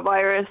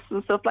 rhinoenterovirus,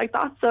 and stuff like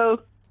that.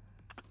 So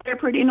they're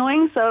pretty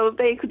annoying. So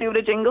they could do with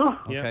a jingle.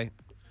 Okay,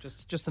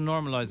 just to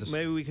normalise it.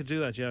 Maybe we could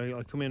do that. Yeah,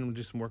 I'll come in and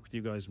do some work with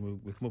you guys. We'll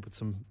come up with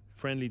some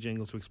friendly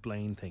jingles to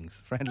explain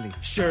things. Friendly.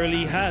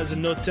 Shirley has a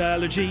nut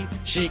allergy.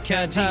 She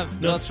can't have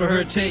nuts for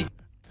her tea.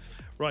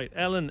 Right,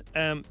 Ellen.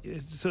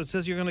 So it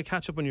says you're going to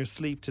catch up on your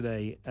sleep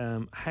today.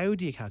 How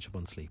do you catch up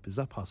on sleep? Is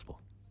that possible?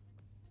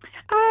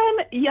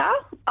 Yeah,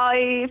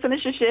 I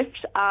finish a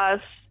shift at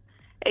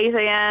 8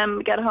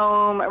 a.m., get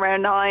home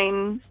around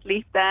 9,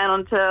 sleep then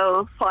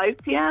until 5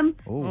 p.m.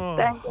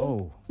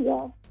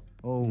 Yeah.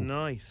 Oh,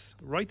 nice.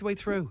 Right the way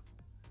through.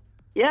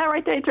 Yeah,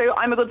 right there through.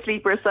 I'm a good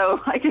sleeper, so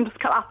I can just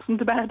collapse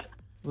into bed.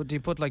 What do you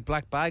put, like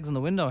black bags on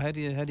the window? How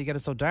do you get it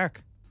so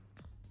dark?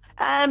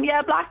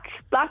 Yeah, black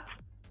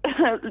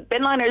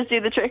bin liners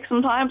do the trick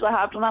sometimes. I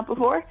have done that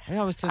before. I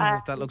always think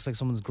that looks like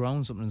someone's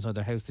grown something inside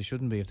their house. They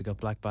shouldn't be if they got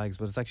black bags,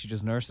 but it's actually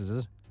just nurses,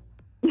 is it?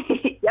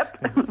 Yep.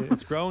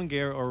 It's growing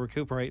gear or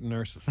recuperating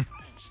nurses.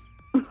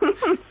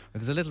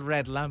 There's a little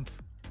red lamp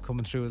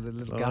coming through the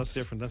little gaps. That's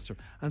different.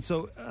 And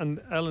so,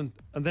 and Ellen,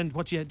 and then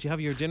what do you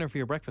have your dinner for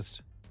your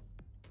breakfast?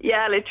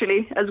 Yeah,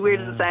 literally, as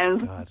weird as it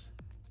sounds. God.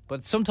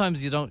 But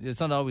sometimes you don't. It's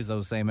not always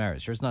those same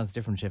hours. Sure, it's not. It's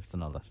different shifts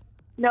and all that.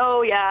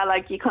 No, yeah,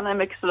 like you kind of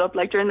mix it up.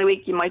 Like during the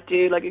week, you might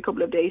do like a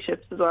couple of day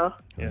shifts as well.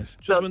 Yeah. So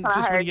Just it's when kinda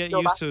you hard get to go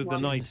used back to to the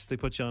one. nights, they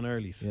put you on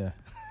earlies. Yeah.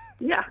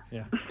 Yeah.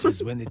 Yeah.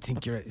 Just when they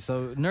think you're...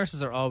 So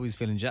nurses are always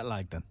feeling jet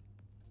lagged then?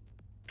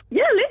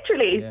 Yeah,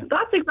 literally. Yeah.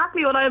 That's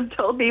exactly what I've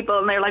told people,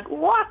 and they're like,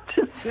 "What?"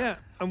 Yeah,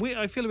 and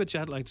I feel a bit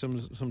jet lagged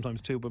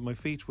sometimes too, but my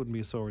feet wouldn't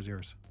be as sore as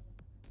yours.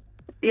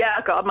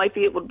 Yeah, God, my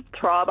feet would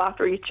throb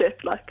after each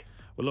shift. Like,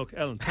 Well, look,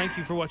 Ellen, thank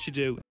you for what you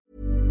do.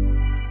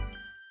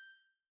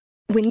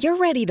 When you're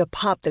ready to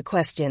pop the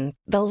question,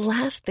 the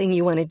last thing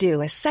you want to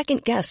do is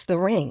second-guess the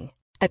ring.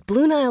 At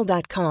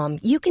BlueNile.com,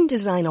 you can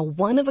design a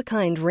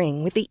one-of-a-kind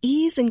ring with the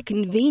ease and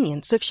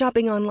convenience of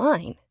shopping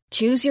online.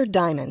 Choose your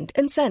diamond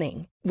and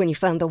setting. When you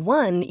find the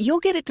one, you'll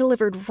get it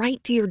delivered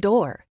right to your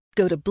door.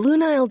 Go to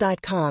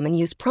BlueNile.com and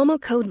use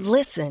promo code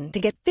LISTEN to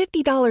get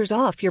 $50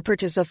 off your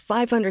purchase of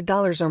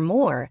 $500 or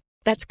more.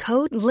 That's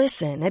code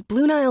LISTEN at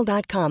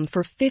BlueNile.com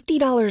for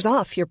 $50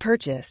 off your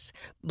purchase.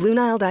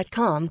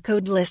 BlueNile.com,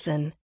 code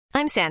LISTEN.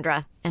 I'm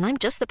Sandra, and I'm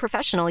just the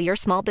professional your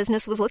small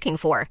business was looking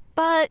for.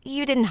 But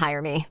you didn't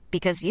hire me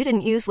because you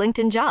didn't use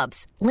LinkedIn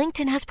Jobs.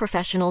 LinkedIn has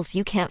professionals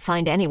you can't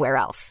find anywhere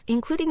else,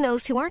 including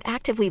those who aren't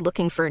actively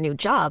looking for a new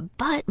job,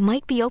 but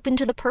might be open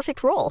to the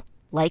perfect role,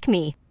 like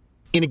me.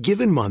 In a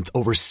given month,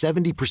 over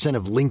 70%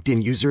 of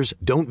LinkedIn users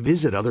don't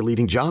visit other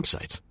leading job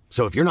sites.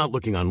 So if you're not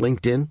looking on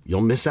LinkedIn,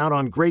 you'll miss out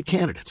on great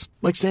candidates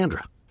like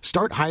Sandra.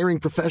 Start hiring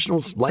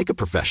professionals like a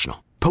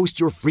professional. Post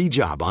your free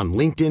job on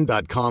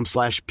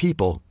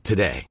linkedin.com/people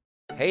today.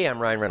 Hey, I'm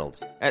Ryan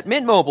Reynolds. At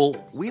Mint Mobile,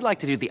 we like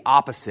to do the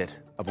opposite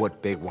of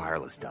what Big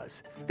Wireless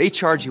does. They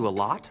charge you a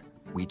lot,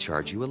 we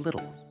charge you a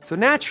little. So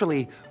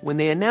naturally, when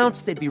they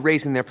announced they'd be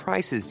raising their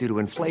prices due to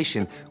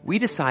inflation, we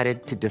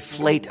decided to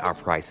deflate our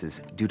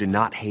prices due to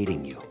not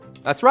hating you.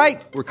 That's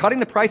right. We're cutting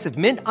the price of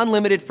Mint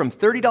Unlimited from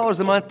 $30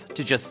 a month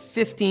to just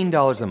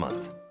 $15 a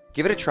month.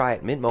 Give it a try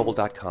at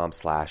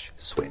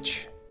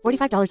mintmobile.com/switch.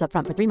 $45 up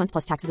front for 3 months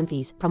plus taxes and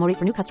fees. Promo rate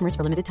for new customers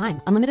for limited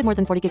time. Unlimited more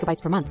than 40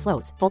 gigabytes per month.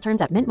 Slows full terms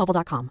at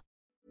mintmobile.com.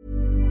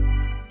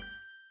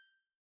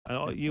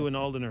 You and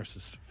all the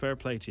nurses, fair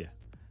play to you.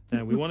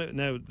 Now we want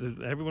to.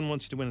 Everyone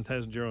wants you to win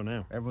 €1,000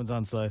 now. Everyone's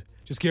on side.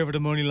 Just give her the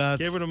money,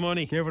 lads. Give her the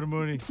money. Give her the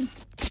money.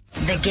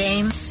 The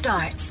game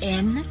starts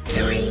in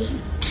 3,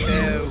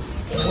 2,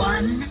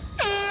 1.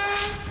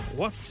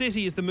 What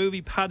city is the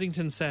movie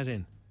Paddington set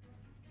in?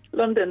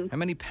 London. How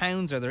many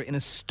pounds are there in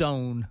a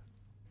stone?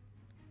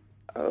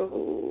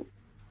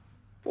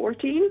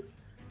 14.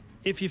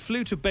 If you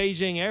flew to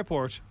Beijing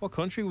Airport, what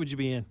country would you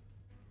be in?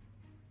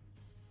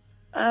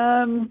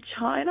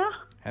 China.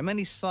 How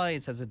many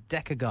sides has a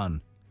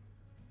decagon?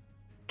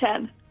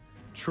 10.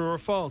 True or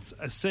false?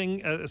 A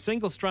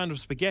single strand of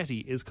spaghetti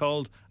is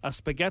called a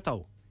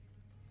spaghetto.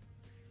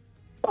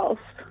 False.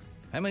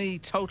 How many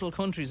total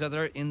countries are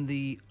there in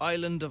the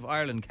island of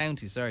Ireland?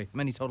 Counties, sorry. How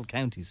many total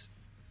counties?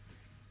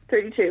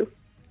 32.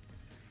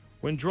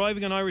 When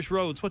driving on Irish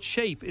roads, what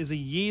shape is a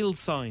yield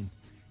sign?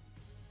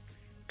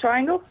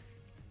 Triangle.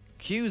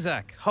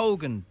 Cusack,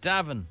 Hogan,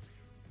 Davin.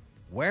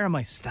 Where am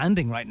I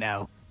standing right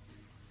now?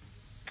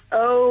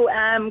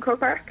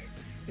 Croke Park.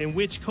 In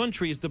which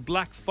country is the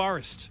Black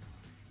Forest?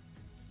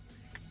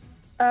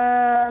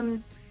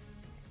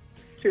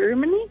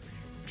 Germany.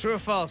 True or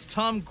false?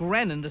 Tom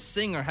Grennan, the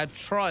singer, had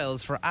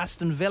trials for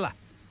Aston Villa.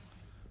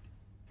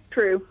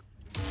 True.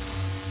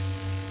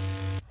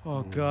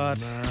 Oh,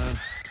 God. Man.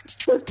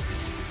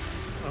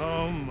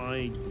 Oh,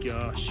 my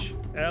gosh.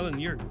 Ellen,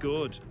 you're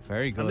good.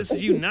 Very good. And this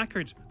is you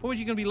knackered. What was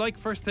you going to be like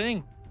first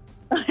thing?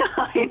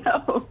 I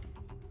know.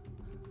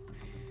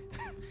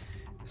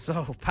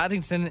 So,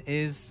 Paddington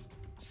is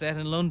set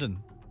in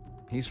London.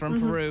 He's from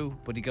Peru,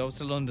 but he goes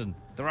to London.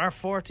 There are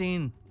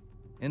 14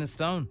 in a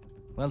stone.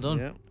 Well done.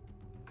 Yeah.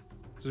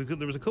 So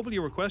there was a couple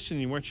you were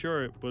questioning, you weren't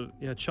sure, but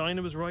yeah,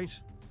 China was right.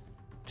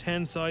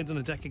 10 sides on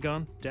a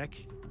decagon.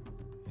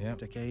 Yeah.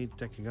 Decade,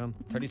 decagon.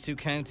 32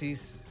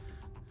 counties.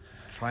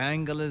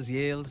 Triangle is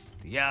yield.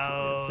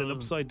 It's an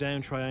upside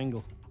down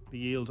triangle. The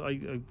yield. I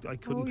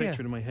couldn't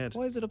picture it in my head.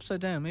 Why is it upside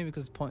down? Maybe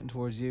because it's pointing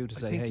towards you to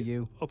say, hey,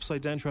 you.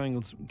 Upside down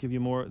triangles give you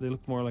more, they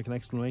look more like an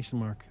exclamation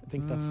mark. I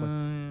think that's what.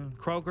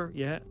 Kroger,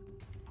 yeah.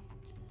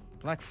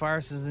 Black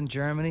Forest is in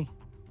Germany.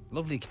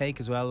 Lovely cake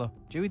as well, though.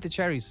 Do you eat the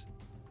cherries?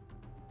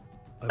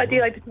 I do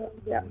like the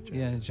cherries, yeah.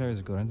 Yeah, the cherries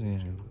are good, aren't they?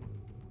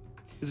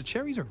 Is it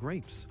cherries or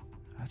grapes?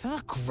 They're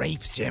not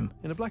grapes, Jim.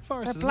 In a Black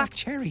Forest? They're black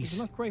cherries.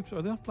 They're not grapes.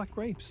 Are they not black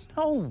grapes?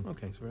 No.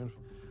 Okay, so we're out.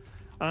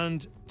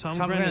 And Tom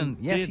Grennan, Grennan,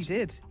 yes, he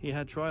did. He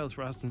had trials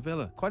for Aston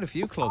Villa. Quite a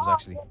few clubs,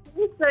 actually.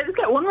 I just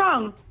got one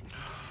wrong.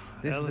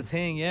 This is the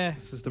thing, yeah.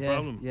 This is the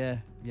problem. Yeah.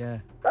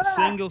 A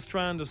single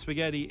strand of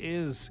spaghetti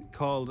is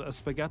called a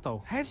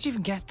spaghetto. How did you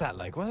even get that?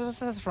 Like, what's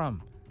that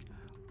from?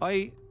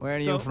 Where are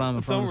you from?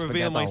 I'm from don't the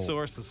reveal my spaghetto.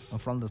 sources. I'm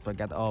from the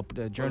spaghetti. Oh,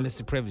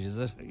 journalistic privilege, is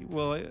it?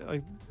 Well,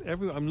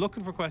 I'm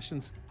looking for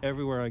questions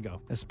everywhere I go.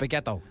 A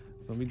spaghetto.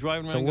 So I'll be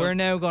driving around. So we're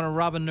now going to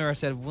rob a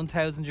nurse out of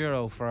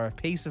 €1,000 for a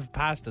piece of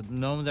pasta that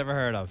no one's ever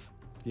heard of.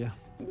 Yeah.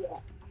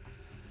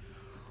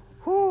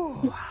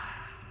 Whew.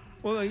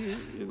 Well,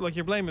 like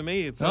you're blaming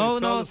me. It's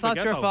not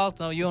your fault.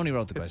 No, you only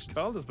wrote the questions. It's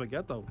called a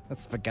spaghetto.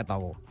 That's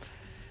spaghetto.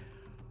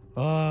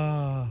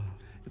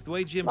 It's the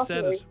way Jim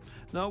said it.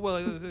 No, well,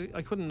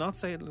 I couldn't not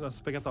say it as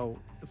spaghetto.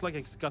 It's like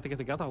I got to get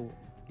the ghetto.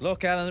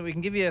 Look, Alan, we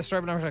can give you a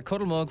strawberry banana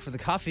cuddle mug for the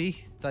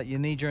coffee that you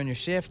need during your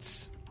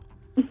shifts.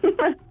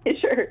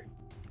 Sure.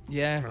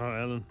 Yeah. Oh,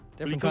 Ellen.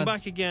 Will you come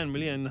back again,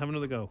 will you, and have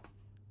another go?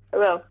 I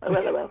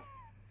will.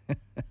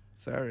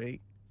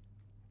 Sorry.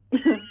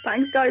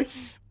 Thanks,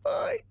 guys.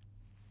 Bye.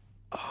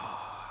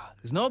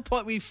 There's no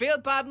point. We feel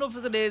bad enough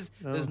as it is.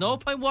 There's no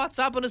point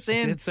WhatsApping us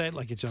in. I did say it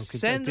like a joke.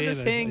 Sending us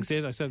things.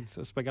 I said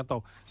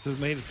spaghetto. So it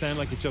made it sound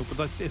like a joke.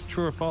 But it's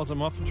true or false.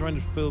 I'm often trying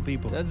to fool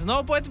people. There's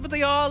no point with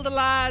all the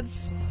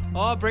lads.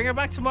 Oh, bring her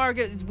back to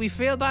Margaret. We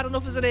feel bad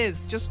enough as it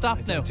is. Just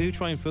stop now. I do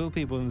try and fool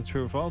people in the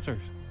true or false.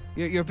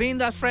 You're being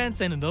that friend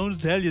saying,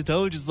 "Don't tell you,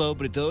 told you so,"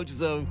 but I told you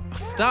so.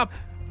 Stop.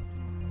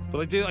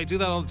 But I do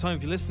that all the time.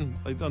 If you listen,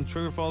 on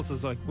true or false,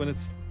 it's like when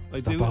it's.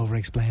 Stop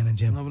over-explaining,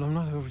 Jim. No, but I'm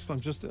not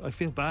over-explaining. I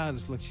feel bad.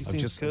 It's like she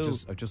seems cool.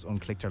 I've just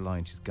unclicked her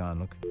line. She's gone.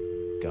 Look,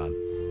 gone.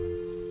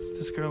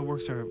 This girl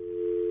works her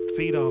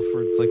feet off.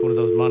 It's like one of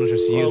those monitors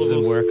she uses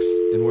in work.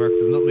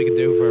 There's nothing we can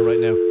do for her right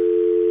now.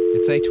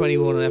 It's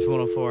 8:21 on FM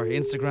 104.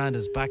 Instagram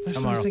is back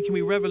tomorrow. I think, can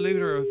we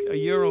revolute her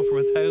 €1 from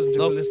 1,000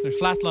 to listeners?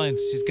 Flatline.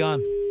 She's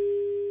gone.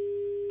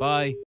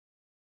 Bye.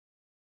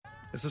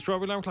 It's the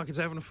Strawberry Alarm Clock. It's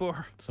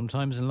 7:04.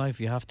 Sometimes in life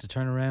you have to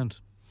turn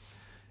around.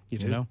 You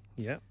do? Know?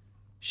 Yeah.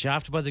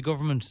 Shafted by the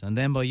government and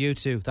then by you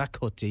two. That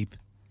cut deep.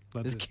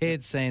 There's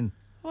kids saying,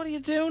 "What are you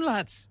doing,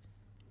 lads?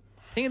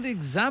 Think of the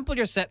example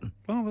you're setting."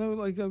 Oh,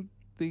 well,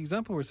 the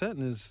example we're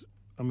setting is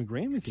I'm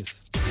agreeing with you.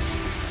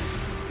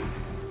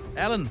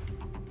 Ellen.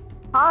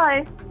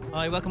 Hi.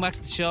 Hi, welcome back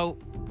to the show.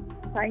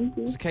 Thank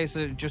you. It's a case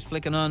of just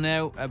flicking on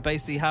now.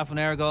 Basically, half an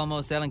hour ago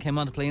almost, Ellen came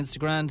on to play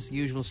Instagram.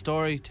 Usual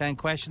story, 10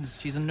 questions.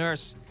 She's a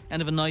nurse,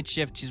 end of a night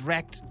shift. She's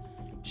wrecked.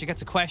 She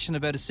gets a question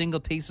about a single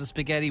piece of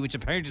spaghetti, which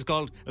apparently is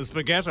called a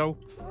spaghetto.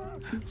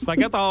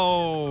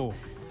 Spaghetto!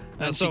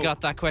 And she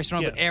got that question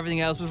wrong, but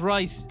everything else was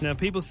right. Now,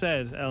 people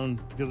said, Ellen,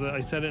 because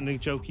I said it in a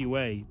jokey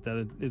way,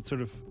 that it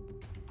sort of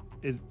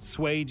it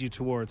swayed you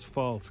towards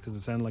false because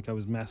it sounded like I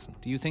was messing.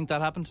 Do you think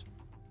that happened?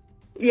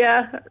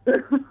 Yeah.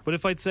 But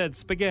if I'd said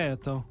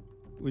spaghetto,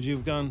 would you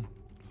have gone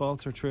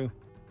false or true?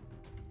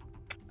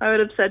 I would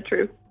have said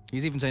true.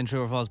 He's even saying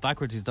true or false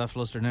backwards. He's that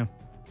flustered now.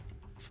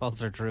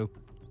 False or true?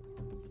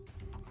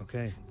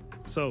 Okay.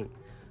 So,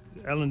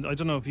 Ellen, I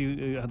don't know if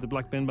you had the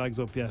black bin bags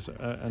up yet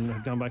and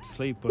have gone back to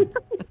sleep, but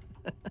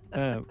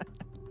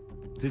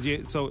did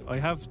you? So I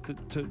have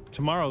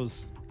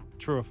tomorrow's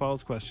true or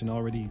false question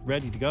already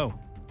ready to go.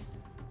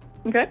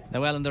 Okay.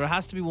 Now, Ellen, there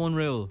has to be one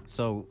rule.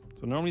 So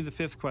normally the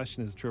fifth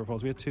question is true or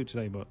false. We had 2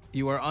 today, but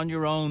you are on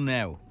your own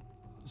now.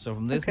 So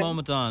from this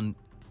moment on,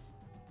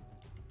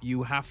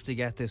 you have to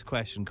get this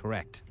question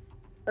correct.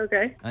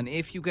 Okay. And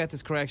if you get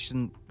this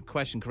question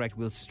correct,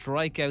 we'll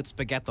strike out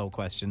spaghetto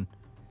question.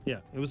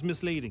 Yeah, it was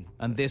misleading.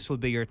 And this will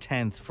be your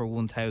 10th for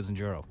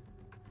 €1,000.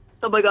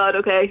 Oh my God,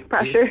 okay.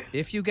 Pressure.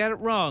 If you get it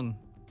wrong,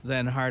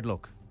 then hard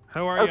luck.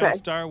 How are you on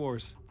Star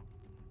Wars?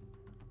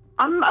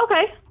 I'm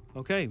okay.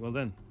 Okay, well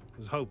then,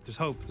 there's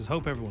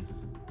hope, everyone.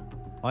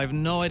 I have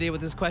no idea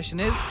what this question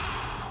is.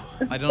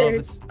 I don't know if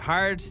it's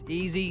hard,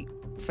 easy,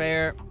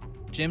 fair.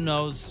 Jim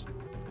knows.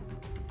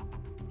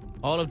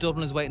 All of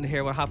Dublin is waiting to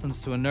hear what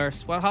happens to a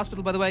nurse. What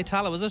hospital, by the way?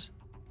 Tala, was it?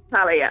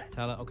 Tala, yeah.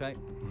 Tala, okay.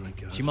 Oh my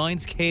God. She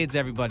minds kids,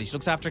 everybody. She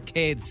looks after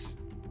kids.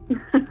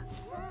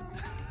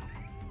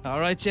 All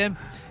right, Jim.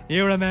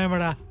 You remember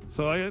that.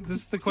 So this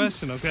is the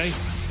question, okay?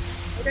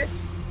 Okay.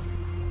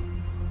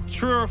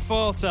 True or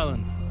false,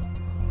 Ellen?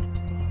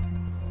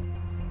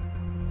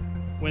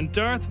 When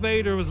Darth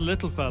Vader was a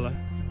little fella,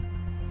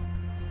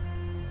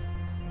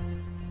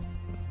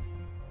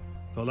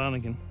 called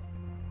Anakin,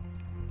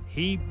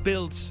 he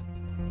built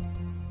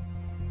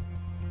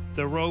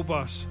the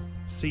robot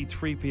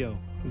C-3PO.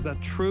 Is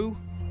that true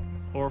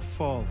or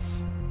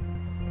false?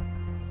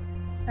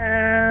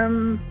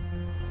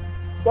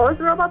 What was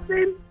the robot's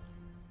name?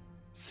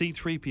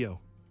 C-3PO.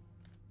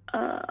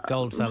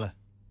 Gold fella,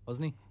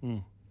 wasn't he?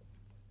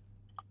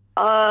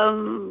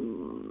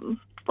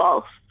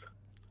 False.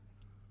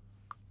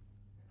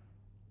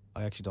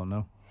 I actually don't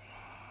know.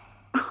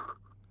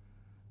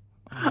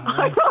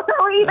 I don't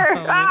know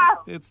either.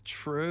 It's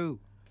true.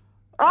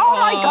 Oh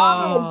my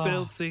God.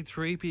 Built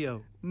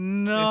C-3PO.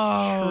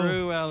 No. It's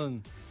true,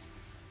 Ellen.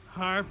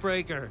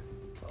 Heartbreaker.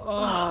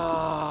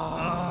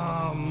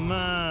 Oh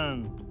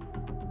man.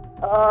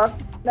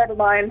 Never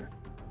mind.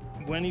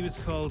 When he was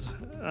called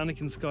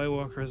Anakin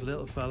Skywalker as a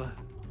little fella,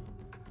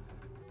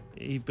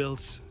 he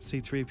built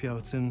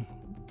C-3PO.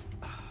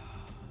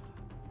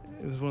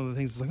 It was one of the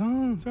things that's like,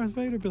 oh, Darth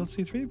Vader built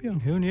C-3PO.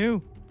 Who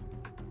knew?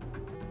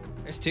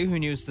 There's 2 who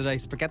knews today,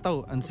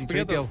 Spaghetto and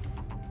C-3PO.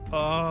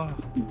 Oh,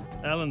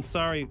 Ellen,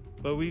 sorry,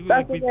 but we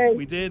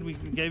did. We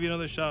gave you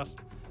another shot.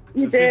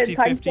 You so did. 50-50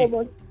 Thanks so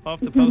much. off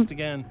the post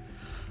again.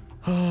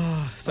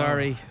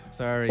 Sorry.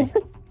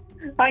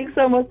 Thanks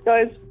so much,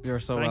 guys. You're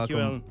so Thank welcome.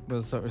 You, Ellen.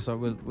 We'll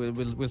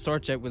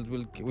sort you out.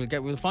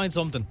 We'll find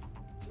something.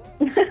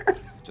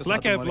 Just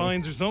blackout not the money.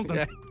 blinds or something.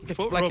 Yeah,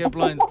 Foot blackout rub.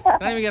 blinds.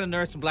 Can anyone get a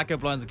nurse and blackout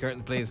blinds and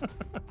curtain, please?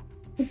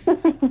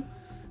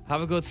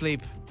 Have a good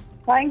sleep.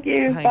 Thank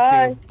you. Thank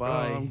Bye. you.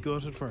 Bye. Oh, I'm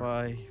gutted for her.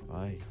 Bye.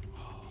 Bye.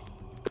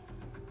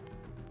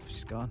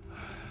 She's gone.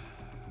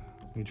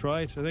 We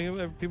tried. I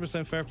think people are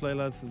saying fair play,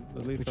 lads.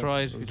 At least We that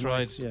tried. was We tried.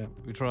 nice. Yeah,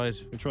 We tried.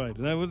 we tried.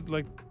 And I would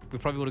like. We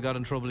probably would have got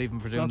in trouble even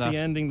for It's doing not that. the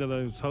ending that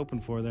I was hoping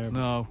for there.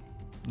 No.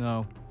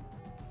 No.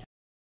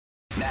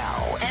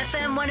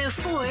 FM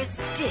 104's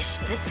Dish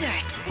the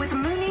Dirt with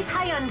Mooney's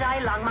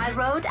Hyundai Long Mile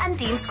Road and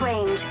Dean's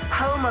Grange,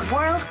 home of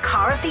World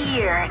Car of the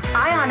Year,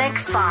 Ioniq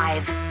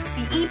 5.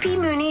 See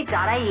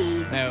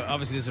epmooney.ie. Now,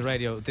 obviously, this is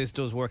radio. This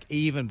does work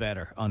even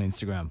better on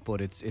Instagram,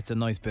 but it's a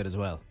nice bit as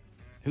well.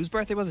 Whose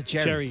birthday was it?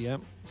 Jerry's? Jerry, yeah.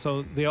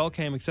 So they all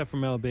came except for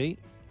Mel B.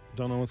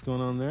 Don't know what's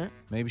going on there.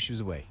 Maybe she was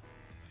away.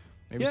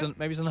 Maybe Yeah.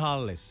 maybe it's on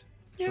holidays.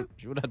 Yeah.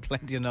 She would have had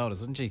plenty of notice,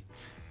 wouldn't she?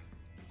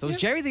 So is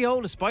Jerry the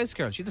oldest Spice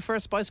Girl? She's the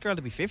first Spice Girl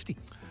to be 50.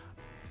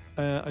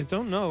 I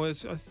don't know. I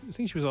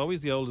think she was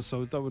always the oldest,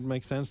 so that would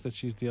make sense that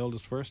she's the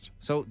oldest first.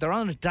 So they're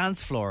on a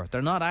dance floor.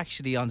 They're not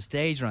actually on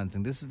stage or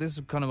anything. This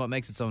is kind of what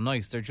makes it so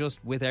nice. They're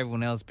just with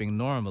everyone else being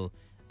normal,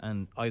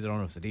 and I don't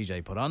know if the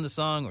DJ put on the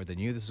song or they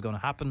knew this was going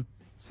to happen.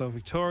 So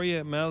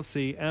Victoria, Mel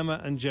C, Emma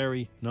and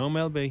Jerry, no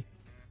Mel B.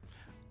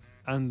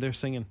 And they're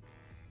singing.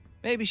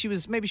 Maybe she could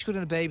have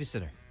been a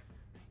babysitter.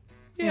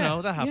 You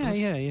know, that happens.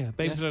 Yeah.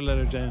 Babysitter let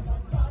her down.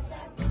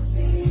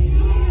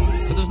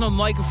 So there was no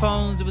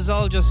microphones. It was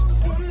all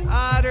just,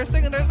 they're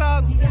singing their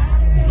song.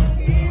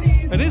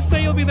 I did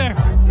say you'll be there.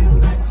 I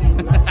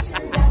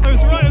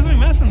was right. I was only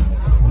messing.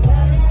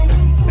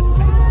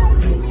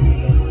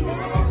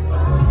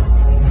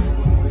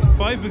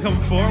 Five become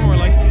four, and we're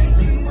like,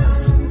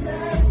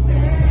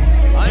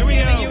 I'm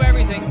giving you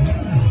everything.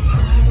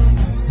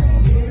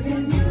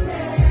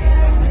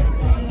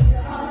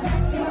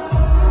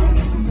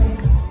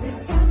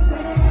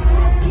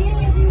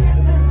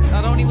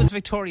 Not only was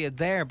Victoria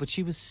there, but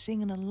she was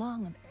singing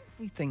along and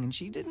everything, and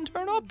she didn't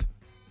turn up.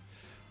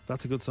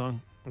 that's a good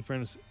song, in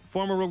fairness.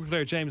 Former rugby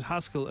player James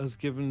Haskell has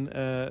given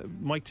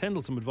Mike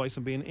Tyndall some advice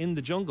on being in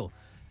the jungle.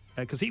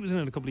 Because he was in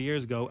it a couple of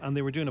years ago, and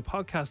they were doing a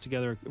podcast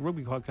together, a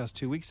rugby podcast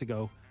 2 weeks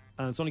ago,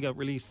 and it's only got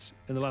released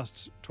in the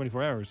last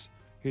 24 hours.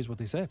 Here's what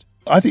they said.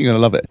 I think you're going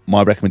to love it.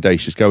 My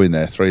recommendation is go in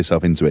there, throw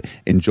yourself into it,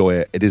 enjoy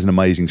it. It is an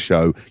amazing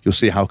show. You'll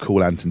see how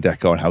cool Ant and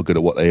Dec are and how good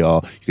at what they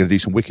are. You're going to do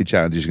some wicked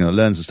challenges. You're going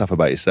to learn some stuff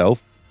about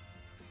yourself.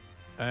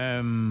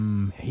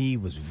 He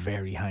was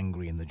very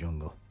hangry in the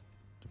jungle.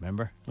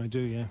 Remember? I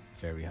do, yeah.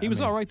 Very hangry. He was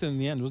all right then in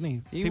the end,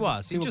 wasn't he? He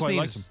was. He just quite needed,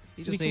 liked him.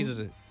 he just needed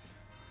it.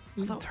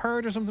 He was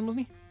third or something,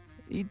 wasn't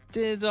he? He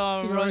did all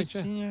Did right.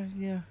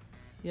 right,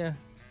 Yeah.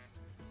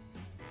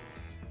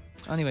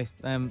 Anyway,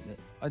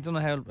 I don't know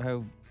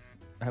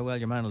how well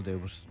your man will do,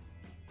 but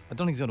I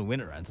don't think he's going to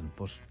win it or anything,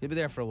 but he'll be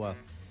there for a while.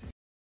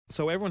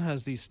 So everyone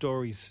has these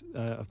stories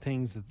of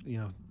things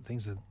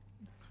that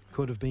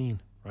could have been,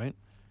 right?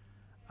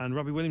 And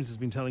Robbie Williams has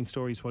been telling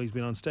stories while he's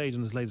been on stage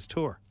on his latest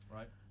tour.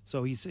 Right.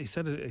 So he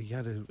said he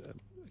had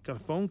got a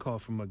phone call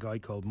from a guy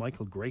called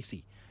Michael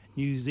Gracie,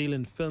 New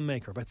Zealand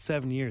filmmaker, about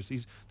 7 years.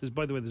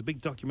 By the way, there's a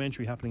big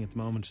documentary happening at the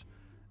moment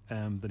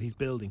that he's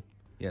building.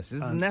 Yes,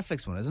 this is a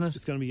Netflix one, isn't it?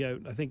 It's going to be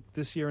out, I think,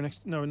 this year or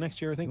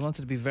next year, I think. He wants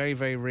it to be very,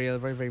 very real,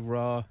 very, very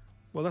raw.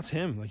 Well, that's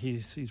him. Like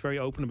he's very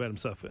open about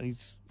himself, and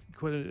he's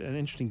quite an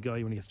interesting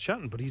guy when he gets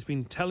chatting. But he's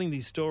been telling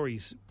these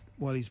stories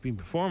while he's been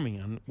performing,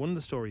 and one of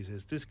the stories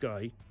is this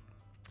guy,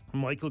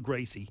 Michael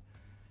Gracie,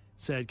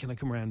 said, "Can I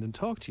come around and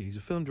talk to you?" He's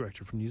a film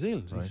director from New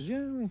Zealand. And Right. he said,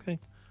 "Yeah, okay.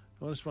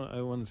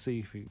 I want to see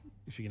if you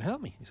can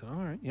help me." He said, "All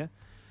right, yeah."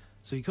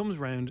 So he comes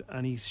round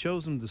and he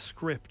shows him the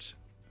script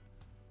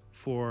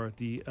for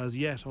the as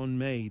yet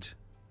unmade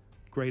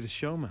Greatest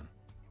Showman,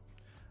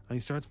 and he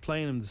starts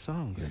playing him the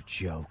songs. You're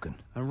joking.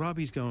 And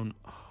Robbie's going,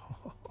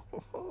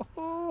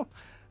 oh.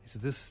 He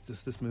said,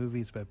 this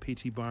movie is about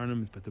P.T.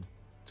 Barnum. It's about the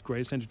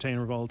greatest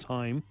entertainer of all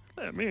time.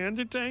 Let me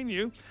entertain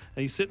you. And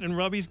he's sitting in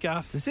Robbie's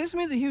gaff. Does this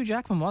mean that Hugh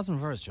Jackman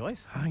wasn't first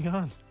choice? Hang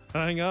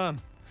on.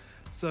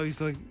 So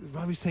he's like,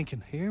 Robbie's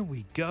thinking, here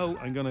we go.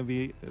 I'm going to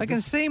be... I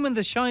can see him in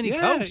the shiny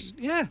coat.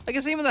 Yeah. I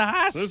can see him in the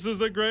hat. This is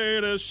the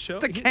greatest show.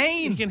 The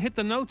cane. He can hit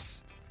the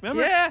notes.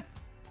 Remember? Yeah.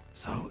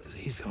 So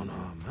he's going,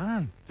 oh,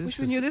 man. Wish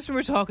we knew this when we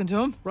were talking to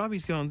him.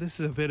 Robbie's going, this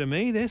is a bit of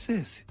me, this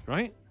is,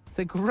 right?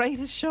 The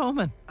Greatest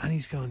Showman. And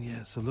he's going,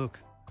 yeah, so look.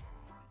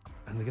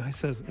 And the guy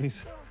says,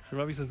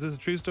 Robbie says, this is a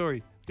true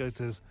story. The guy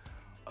says,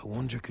 I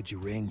wonder, could you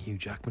ring Hugh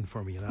Jackman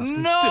for me and ask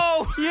him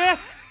No! Yeah!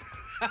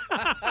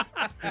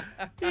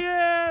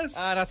 Yes!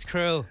 Ah, that's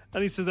cruel.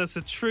 And he says, that's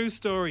a true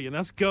story, and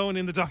that's going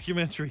in the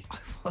documentary. I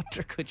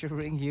wonder, could you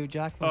ring Hugh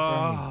Jackman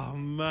for me? Oh,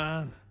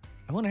 man.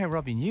 I wonder how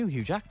Robbie knew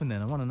Hugh Jackman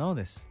then. I want to know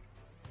this.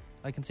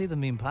 I can see them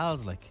being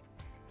pals, like.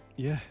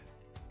 Yeah.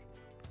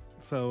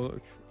 So,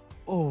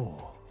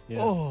 Oh,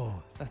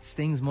 that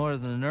stings more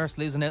than a nurse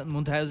losing out on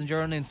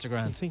 €1,000 on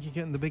Instagram. you think you're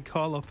getting the big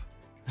call up.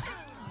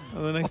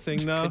 And the next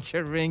thing, no. Could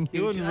you ring Hugh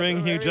You wouldn't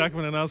ring Hugh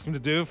Jackman and ask him to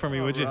do it for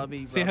me, would you?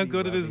 Robbie, See how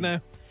good it is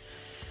now?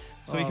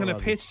 So he kind of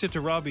pitched it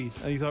to Robbie,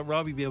 and he thought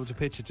Robbie'd be able to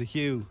pitch it to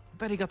Hugh. I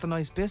bet he got the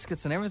nice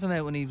biscuits and everything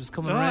out when he was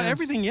coming Oh, around.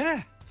 everything,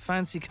 yeah.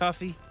 Fancy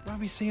coffee.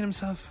 Robbie's seeing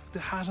himself, the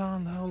hat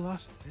on, the whole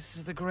lot. This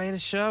is the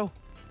greatest show.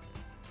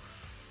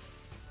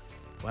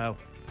 Wow.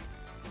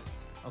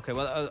 Okay,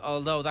 well,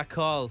 although that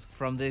call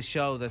from this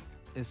show that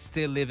is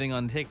still living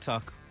on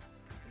TikTok,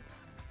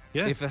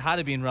 if it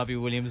had been Robbie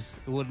Williams,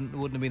 it wouldn't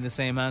have been the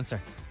same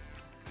answer.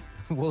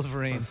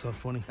 Wolverine. That's so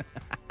funny.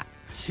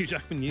 Hugh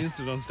Jackman used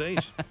it on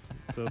stage,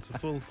 so it's a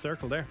full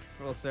circle there.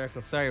 Full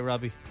circle. Sorry,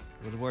 Robbie.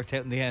 It would have worked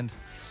out in the end.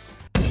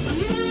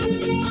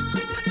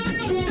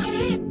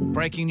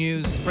 Breaking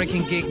news,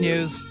 breaking gig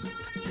news.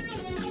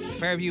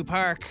 Fairview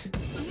Park.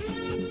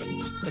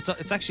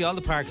 It's actually all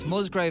the parks.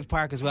 Musgrave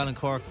Park as well in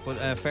Cork,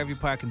 but Fairview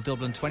Park in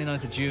Dublin,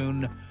 29th of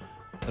June.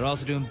 They're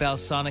also doing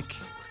Belsonic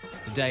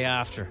the day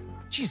after.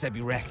 Jeez, they'd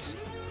be wrecked.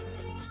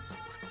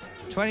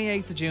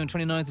 28th of June,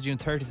 29th of June,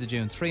 30th of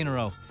June, 3 in a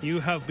row. You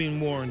have been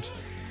warned.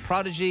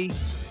 Prodigy,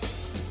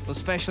 with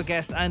special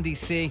guest Andy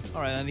C.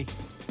 All right, Andy.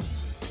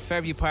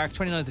 Fairview Park,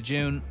 29th of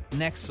June,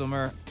 next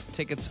summer.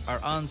 Tickets are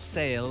on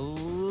sale.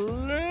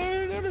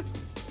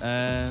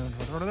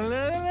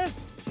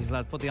 Jeez,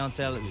 lads, put the on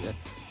sale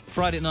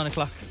Friday at 9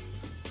 o'clock.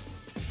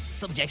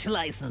 Subject to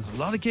license. A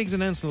lot of gigs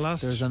announced in the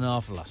last. There's an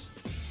awful lot.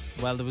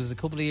 Well, there was a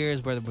couple of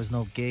years where there was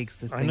no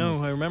gigs. I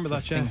know, I remember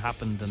that. Thing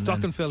happened. And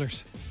stocking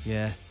fillers.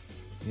 Yeah,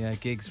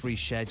 gigs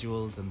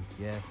rescheduled, and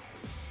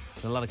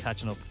there's a lot of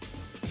catching up.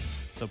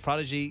 So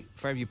Prodigy,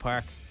 Fairview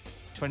Park,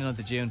 29th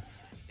of June.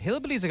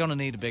 Hillbillies are going to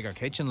need a bigger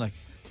kitchen, like.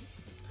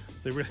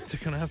 They're going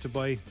to have to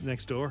buy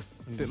next door.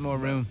 A bit more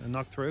room. And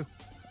knock through.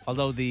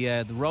 Although the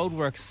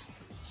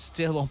roadworks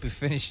still won't be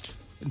finished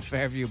in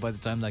Fairview by the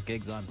time that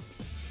gig's on.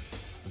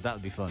 So that'll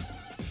be fun.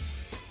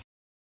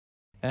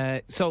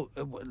 So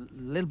a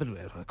little bit,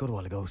 a good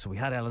while ago, so we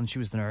had Ellen. She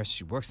was the nurse.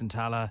 She works in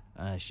Tala.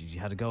 She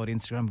had to go at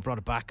Instagram. We brought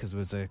it back because there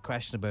was a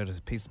question about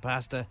a piece of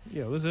pasta.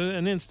 Yeah, there's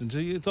an instant.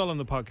 It's all on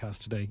the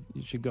podcast today.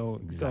 You should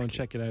go and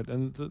check it out.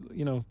 And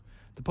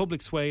the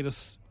public swayed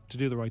us to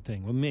do the right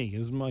thing. Well, it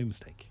was my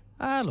mistake.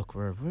 Look,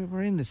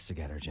 we're in this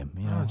together, Jim.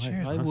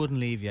 Cheers, I wouldn't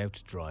leave you out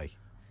to dry.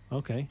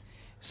 Okay.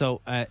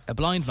 So a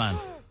blind man,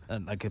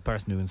 like a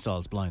person who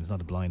installs blinds, not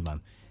a blind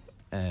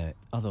man.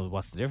 Although,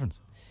 what's the difference?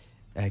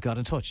 Got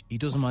in touch. He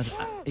doesn't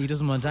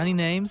want any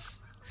names.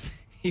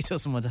 He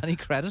doesn't want any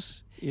credit.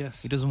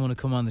 Yes. He doesn't want to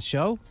come on the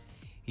show.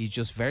 He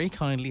just very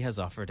kindly has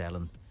offered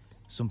Ellen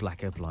some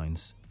blackout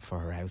blinds for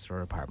her house or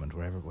her apartment,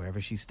 wherever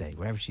she stays,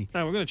 wherever she.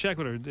 Now we're going to check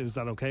with her. Is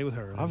that okay with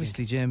her?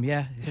 Obviously, Jim.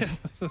 Yeah.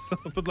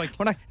 But like,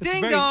 we're not,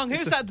 ding dong.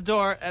 Who's that at the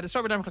door? The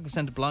Strawberry Dime Club have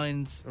sent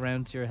blinds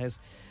around to your house.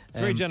 It's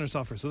a very generous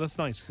offer, so that's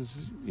nice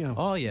because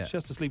Oh yeah. She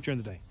has to sleep during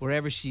the day.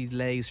 Wherever she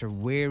lays her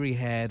weary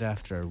head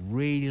after a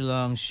really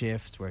long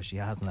shift, where she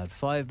hasn't had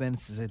 5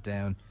 minutes to sit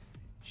down,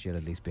 she'll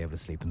at least be able to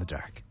sleep in the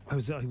dark.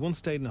 I once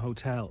stayed in a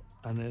hotel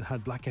and it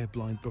had blackout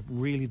blinds, but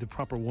really the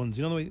proper ones.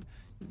 You know the way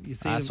you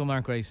see them? Some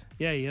aren't great.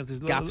 Yeah, you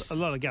have gaps. A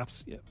lot of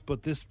gaps. Yeah,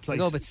 but this place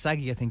they go a bit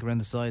saggy, I think, around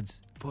the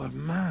sides. But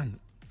man,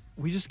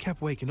 we just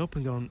kept waking up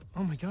and going,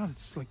 "Oh my god,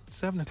 it's like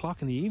 7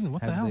 o'clock in the evening.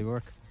 What the hell?" How do they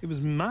work? It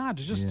was mad.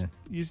 It's just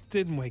you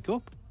didn't wake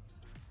up.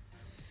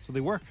 So they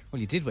work.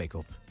 Well, you did wake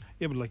up.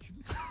 Yeah, but like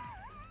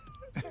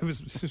it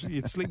was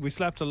you'd sleep. We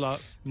slept a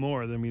lot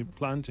more than we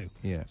planned to.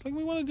 Yeah, it's like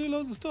we want to do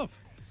loads of stuff.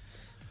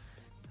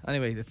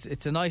 Anyway,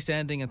 it's a nice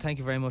ending, and thank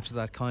you very much to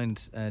that kind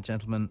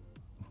gentleman.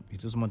 He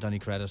doesn't want any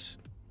credit,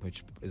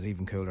 which is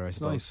even cooler, I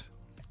suppose.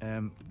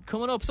 Nice.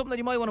 Coming up, something that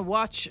you might want to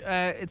watch.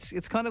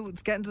 It's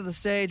getting to the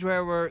stage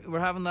where we're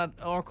having that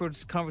awkward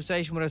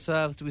conversation with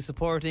ourselves. Do we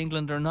support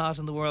England or not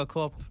in the World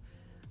Cup?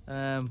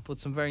 But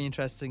some very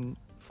interesting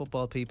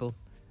football people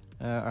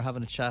are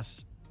having a chat.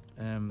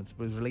 It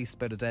was released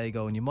about a day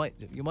ago, and you might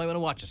want to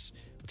watch it.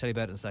 We'll tell you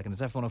about it in a second.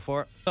 It's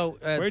F104. So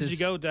where did you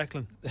go,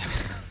 Declan?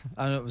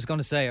 I was going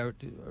to say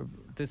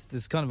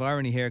this kind of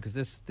irony here, because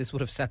this would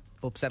have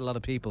upset a lot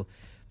of people.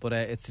 But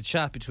it's a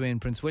chat between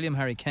Prince William,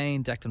 Harry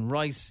Kane, Declan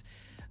Rice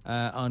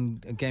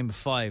on a game of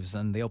fives,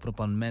 and they open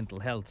up on mental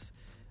health.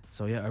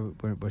 So yeah,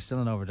 we're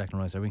still in over Declan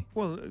Rice, are we?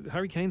 Well,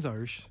 Harry Kane's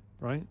Irish,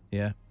 right?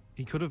 Yeah.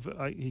 He could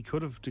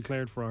have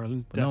declared for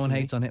Ireland. But no one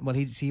hates on him. Well,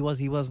 he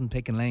wasn't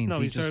picking lanes. No,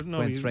 he just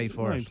went straight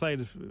for it. He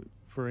played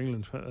for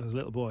England as a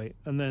little boy,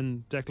 and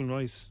then Declan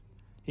Rice,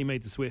 he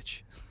made the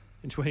switch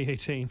in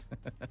 2018.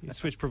 He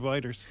switched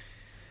providers.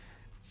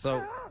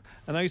 So,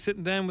 and now he's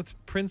sitting down with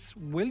Prince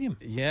William.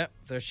 Yeah,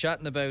 they're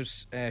chatting about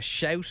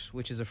Shout,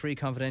 which is a free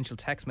confidential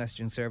text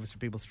messaging service for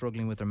people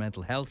struggling with their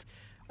mental health,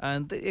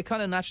 and it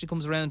kind of naturally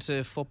comes around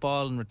to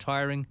football and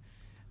retiring.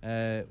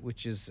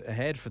 Which is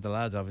ahead for the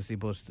lads, obviously,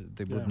 but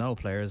they would know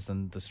players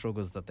and the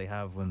struggles that they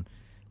have when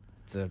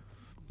the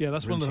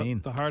that's routine. one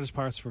of the hardest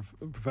parts for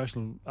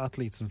professional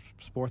athletes and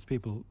sports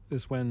people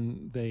is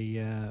when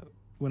they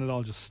when it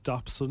all just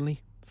stops suddenly.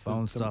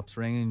 Phone stops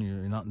ringing,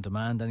 you're not in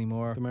demand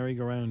anymore. The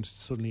merry-go-round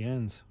suddenly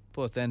ends.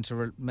 But then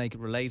to make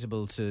it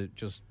relatable to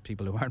just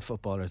people who aren't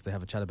footballers, they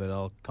have a chat about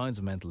all kinds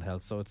of mental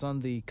health. So it's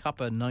on the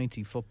Coppa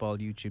 90 football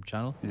YouTube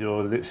channel.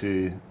 You're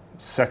literally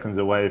seconds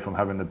away from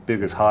having the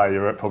biggest high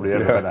you're probably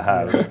ever going to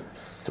have,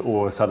 to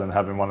all of a sudden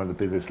having one of the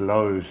biggest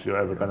lows you're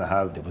ever going to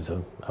have. It was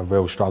a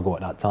real struggle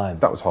at that time.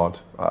 That was hard.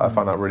 I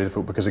found that really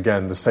difficult because,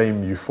 again, the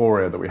same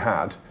euphoria that we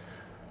had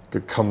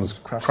comes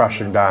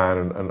crashing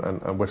down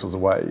and whittles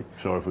away.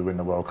 Sure, if we win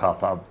the World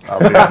Cup, I'll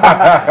be...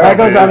 that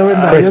goes out the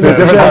window.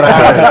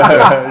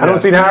 I don't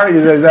see Harry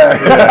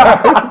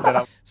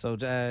there. So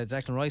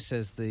Declan Rice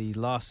says the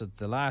loss at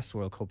the last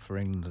World Cup for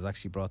England has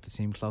actually brought the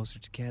team closer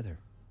together.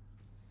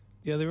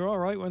 Yeah, they were all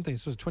right, weren't they?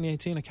 So it was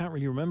 2018. I can't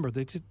really remember.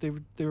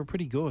 They were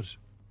pretty good.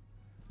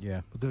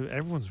 Yeah, but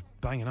everyone's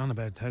banging on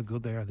about how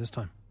good they are this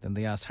time. Then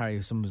they asked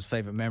Harry some of his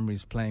favourite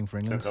memories playing for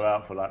England. I go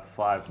out for like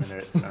 5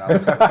 minutes, and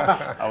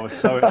I was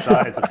so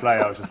excited to play.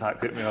 I was just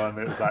like, get me on.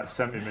 It was like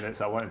 70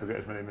 minutes. I wanted to get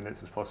as many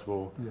minutes as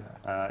possible.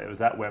 Yeah. It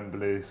was at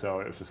Wembley, so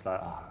it was just like,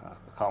 I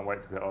can't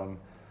wait to get on.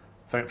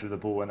 Thankfully, the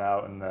ball went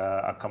out, and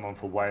I come on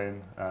for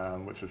Wayne,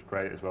 which was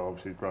great as well.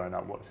 Obviously, growing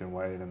up watching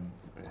Wayne and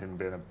him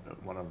being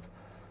one of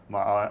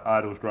my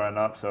idols growing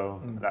up,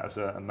 so that was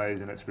an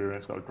amazing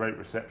experience. Got a great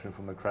reception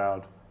from the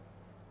crowd.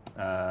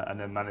 And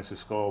then managed to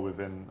score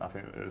within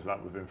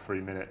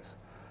 3 minutes.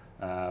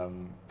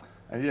 And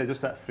yeah,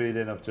 just that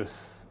feeling of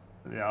just,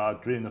 I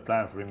dreamed of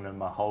playing for England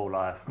my whole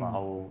life, my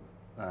whole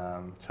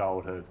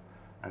childhood,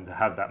 and to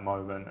have that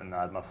moment, and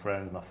I had my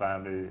friends, my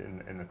family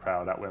in the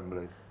crowd at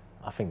Wembley.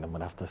 I think I'm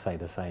going to have to say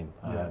the same.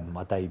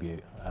 My debut.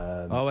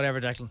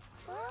 Whatever, Declan.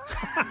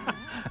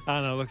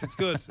 I know, look, it's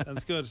good.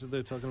 It's good. So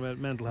they're talking about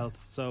mental health.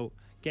 So,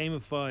 Game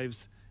of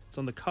Fives. It's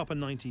on the Coppa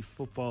 90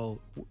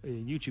 football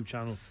YouTube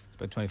channel. It's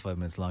about 25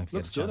 minutes long. If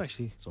Looks you get a good, chance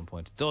actually. At some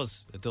point, it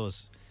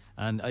does.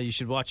 And you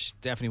should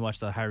definitely watch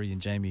the Harry and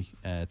Jamie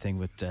thing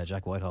with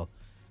Jack Whitehall.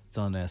 It's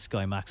on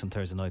Sky Max on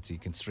Thursday night, so you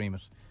can stream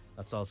it.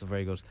 That's also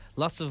very good.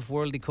 Lots of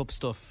World Cup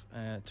stuff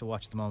to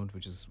watch at the moment,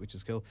 which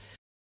is cool.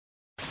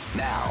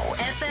 Now,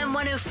 FM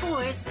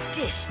 104's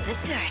Dish the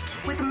Dirt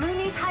with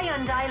Mooney's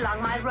Hyundai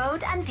Long Mile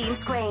Road and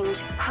Dean's Grange,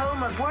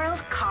 home of World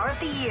Car of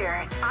the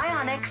Year,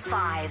 Ioniq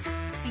 5.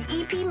 See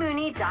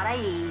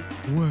epmooney.ie.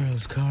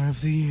 World Car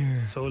of the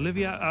Year. So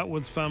Olivia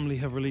Atwood's family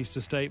have released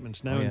a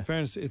statement. Now, in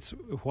fairness, it's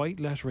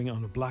white lettering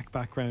on a black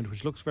background,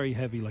 which looks very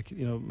heavy, like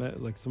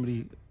like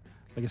somebody.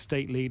 Like a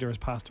state leader has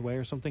passed away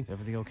or something. Is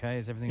everything okay?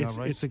 Is everything all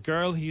right? It's a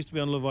girl who used to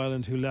be on Love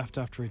Island who left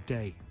after a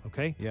day,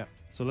 okay? Yeah.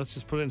 So let's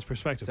just put it into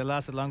perspective. Still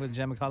lasted longer than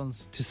Gemma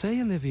Collins. To say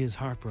Olivia's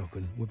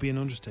heartbroken would be an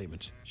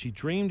understatement. She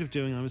dreamed of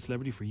doing I'm a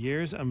Celebrity for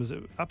years and was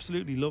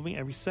absolutely loving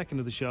every second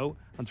of the show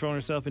and throwing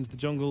herself into the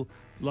jungle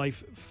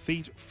life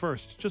feet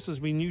first, just as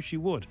we knew she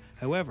would.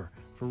 However,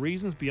 for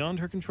reasons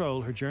beyond her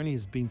control, her journey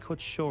has been cut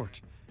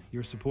short.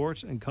 Your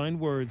support and kind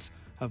words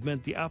have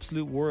meant the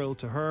absolute world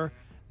to her,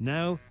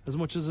 now as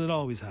much as it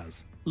always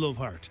has. Love,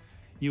 Heart.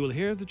 You will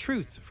hear the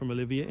truth from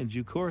Olivia in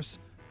due course,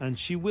 and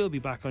she will be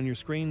back on your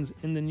screens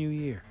in the new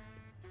year.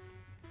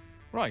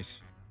 Right.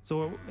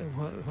 So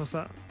what's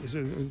that? Is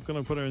it going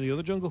to put her in the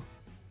other jungle?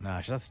 Nah,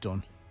 that's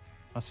done.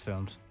 That's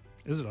filmed.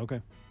 Is it? Okay.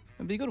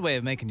 It'd be a good way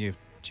of making you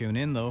tune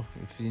in, though,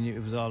 if you knew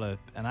it was all an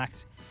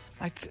act.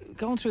 Like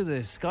going through the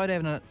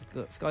skydiving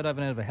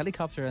out of a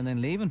helicopter and then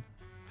leaving.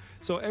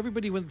 So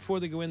everybody, before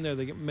they go in there,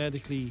 they get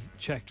medically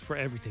checked for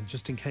everything,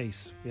 just in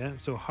case. Yeah.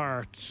 So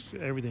heart,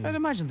 everything. I'd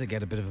imagine they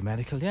get a bit of a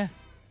medical.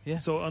 Yeah.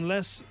 So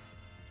unless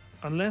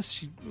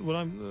she, well,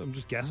 I'm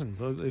just guessing.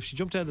 But if she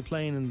jumped out of the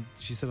plane and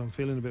she said, "I'm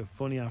feeling a bit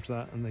funny after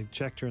that," and they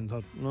checked her and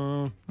thought,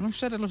 "No," she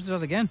said, "I'd love to do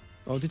that again."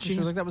 Oh, did she? She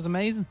was like, "That was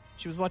amazing."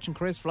 She was watching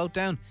Chris float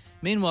down.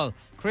 Meanwhile,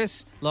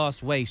 Chris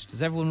lost weight.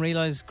 Does everyone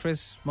realise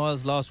Chris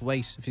Miles lost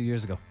weight a few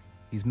years ago?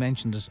 He's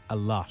mentioned it a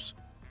lot.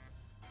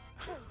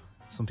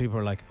 Some people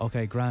are like,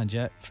 okay, grand,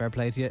 yeah, fair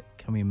play to you.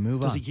 Can we move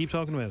on? Does he keep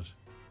talking about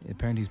it?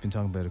 Apparently he's been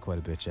talking about it quite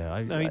a bit,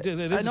 yeah. No, he did.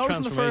 It is I a noticed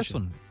in the first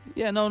transformation. one.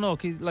 Yeah, no,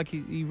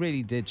 he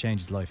really did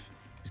change his life.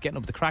 He was getting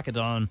up at the crack of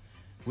dawn.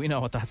 We know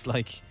what that's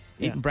like.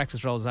 Eating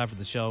breakfast rolls after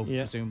the show,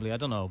 presumably. I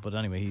don't know, but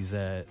anyway, he's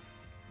a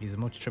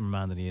much trimmer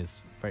man than he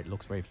is.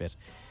 Looks very fit.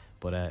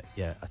 But I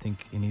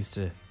think he needs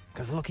to,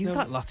 because look, he's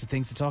got lots of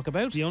things to talk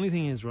about. The only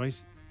thing is,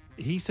 right,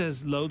 he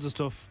says loads of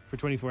stuff for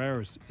 24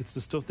 hours. It's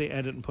the stuff they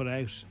edit and put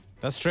out.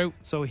 That's true.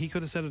 So he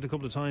could have said it a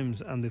couple of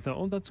times and they thought,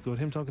 oh, that's good,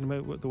 him talking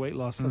about the weight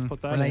loss, let's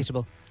put that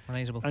Relatable.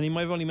 And he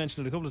might have only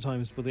mentioned it a couple of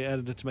times, but they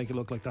edited it to make it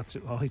look like that's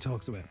all he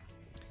talks about.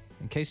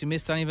 In case you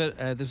missed any of it,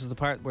 this was the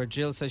part where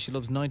Jill says she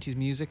loves 90s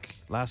music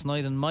last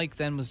night, and Mike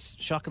then was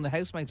shocking the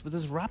housemates with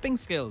his rapping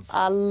skills.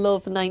 I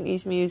love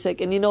 90s music,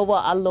 and you know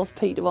what? I love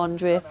Peter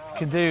Andre.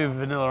 Can do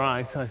Vanilla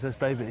Ice, I says,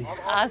 baby.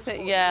 I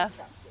think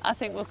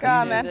we'll Come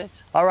on, do then.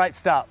 it. All right,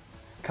 stop.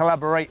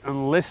 collaborate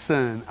and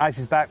listen. Ice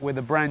is back with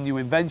a brand new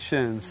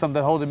invention.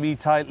 Something holding me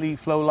tightly,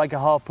 flow like a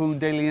harpoon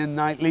daily and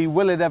nightly.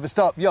 Will it ever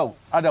stop? Yo,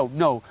 I don't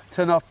know.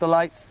 Turn off the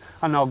lights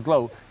and I'll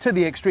glow. To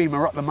the extreme, I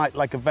rock the mic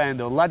like a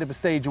vandal. Light up a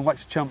stage and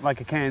wax a chump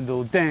like a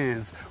candle.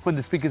 Dance when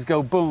the speakers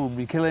go boom.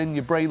 You kill in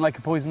your brain like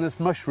a poisonous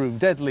mushroom.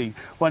 Deadly.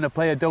 When I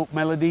play a dope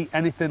melody,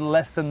 anything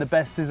less than the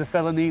best is a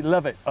felony.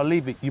 Love it or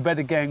leave it. You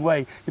better gang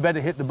way. You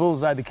better hit the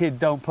bullseye. The kid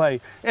don't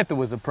play. If there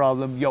was a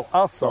problem, yo,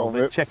 I'll solve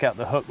it. Check out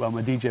the hook while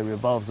my DJ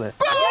revolves it.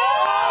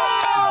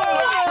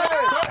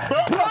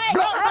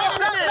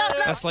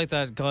 That's like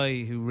that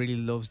guy who really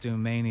loves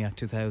doing Maniac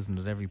 2000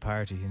 at every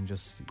party and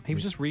just... He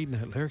was just reading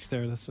the lyrics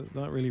there. That's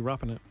not really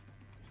rapping it.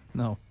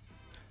 No.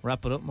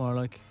 Wrap it up more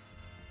like...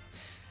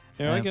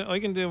 Yeah, I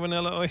can do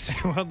Vanilla Ice.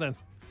 Come on then.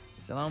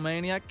 Hello,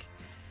 Maniac.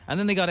 And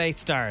then they got 8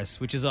 stars,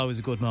 which is always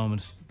a good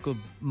moment. Good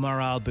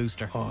morale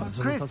booster. Oh, that's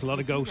a lot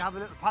of goat. You have a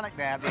little panic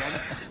there at the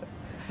end.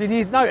 Did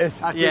you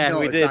notice? I did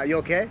notice that. You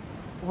okay?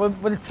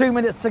 With 2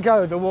 minutes to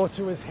go, the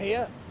water was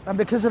here. And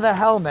because of the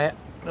helmet,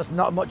 there's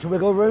not much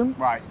wiggle room.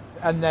 Right.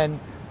 And then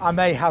I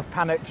may have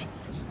panicked.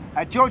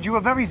 George, you were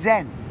very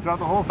zen throughout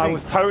the whole thing. I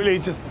was totally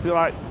just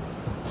like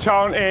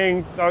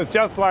chanting. I was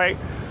just like,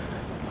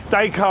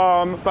 stay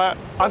calm. But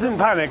I didn't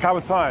panic. I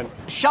was fine.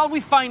 Shall we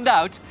find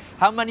out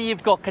how many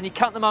you've got? Can you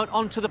count them out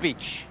onto the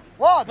beach?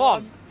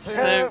 One,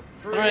 two,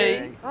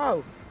 three.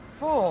 Oh,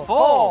 4.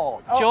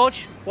 4.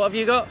 George, what have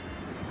you got?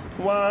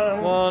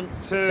 1,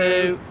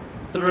 2,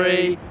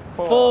 3,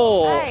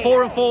 4. Hey.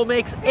 4 and 4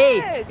 makes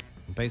 8.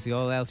 Basically,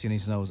 all else you need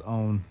to know is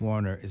Owen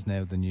Warner is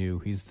now the new.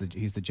 He's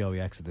the Joey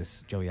Essex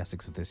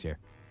of this year.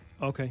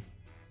 Okay.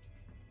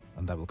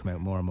 And that will come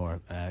out more and more.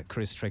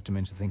 Chris tricked him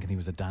into thinking he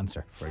was a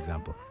dancer, for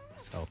example.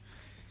 So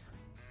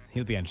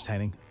he'll be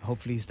entertaining.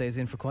 Hopefully, he stays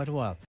in for quite a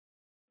while.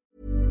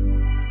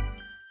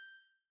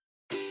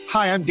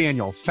 Hi, I'm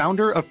Daniel,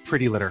 founder of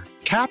Pretty Litter.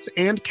 Cats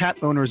and cat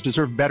owners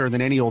deserve better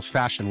than any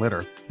old-fashioned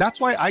litter. That's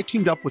why I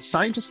teamed up with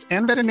scientists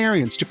and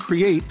veterinarians to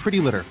create Pretty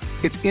Litter.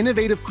 Its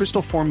innovative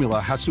crystal formula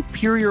has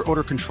superior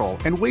odor control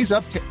and weighs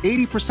up to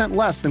 80%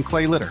 less than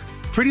clay litter.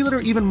 Pretty Litter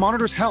even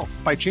monitors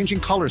health by changing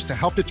colors to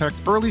help detect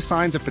early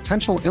signs of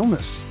potential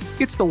illness.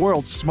 It's the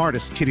world's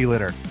smartest kitty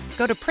litter.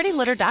 Go to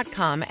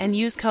prettylitter.com and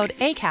use code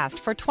ACAST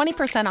for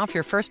 20% off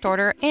your first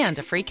order and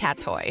a free cat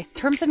toy.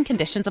 Terms and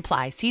conditions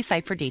apply. See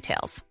site for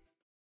details.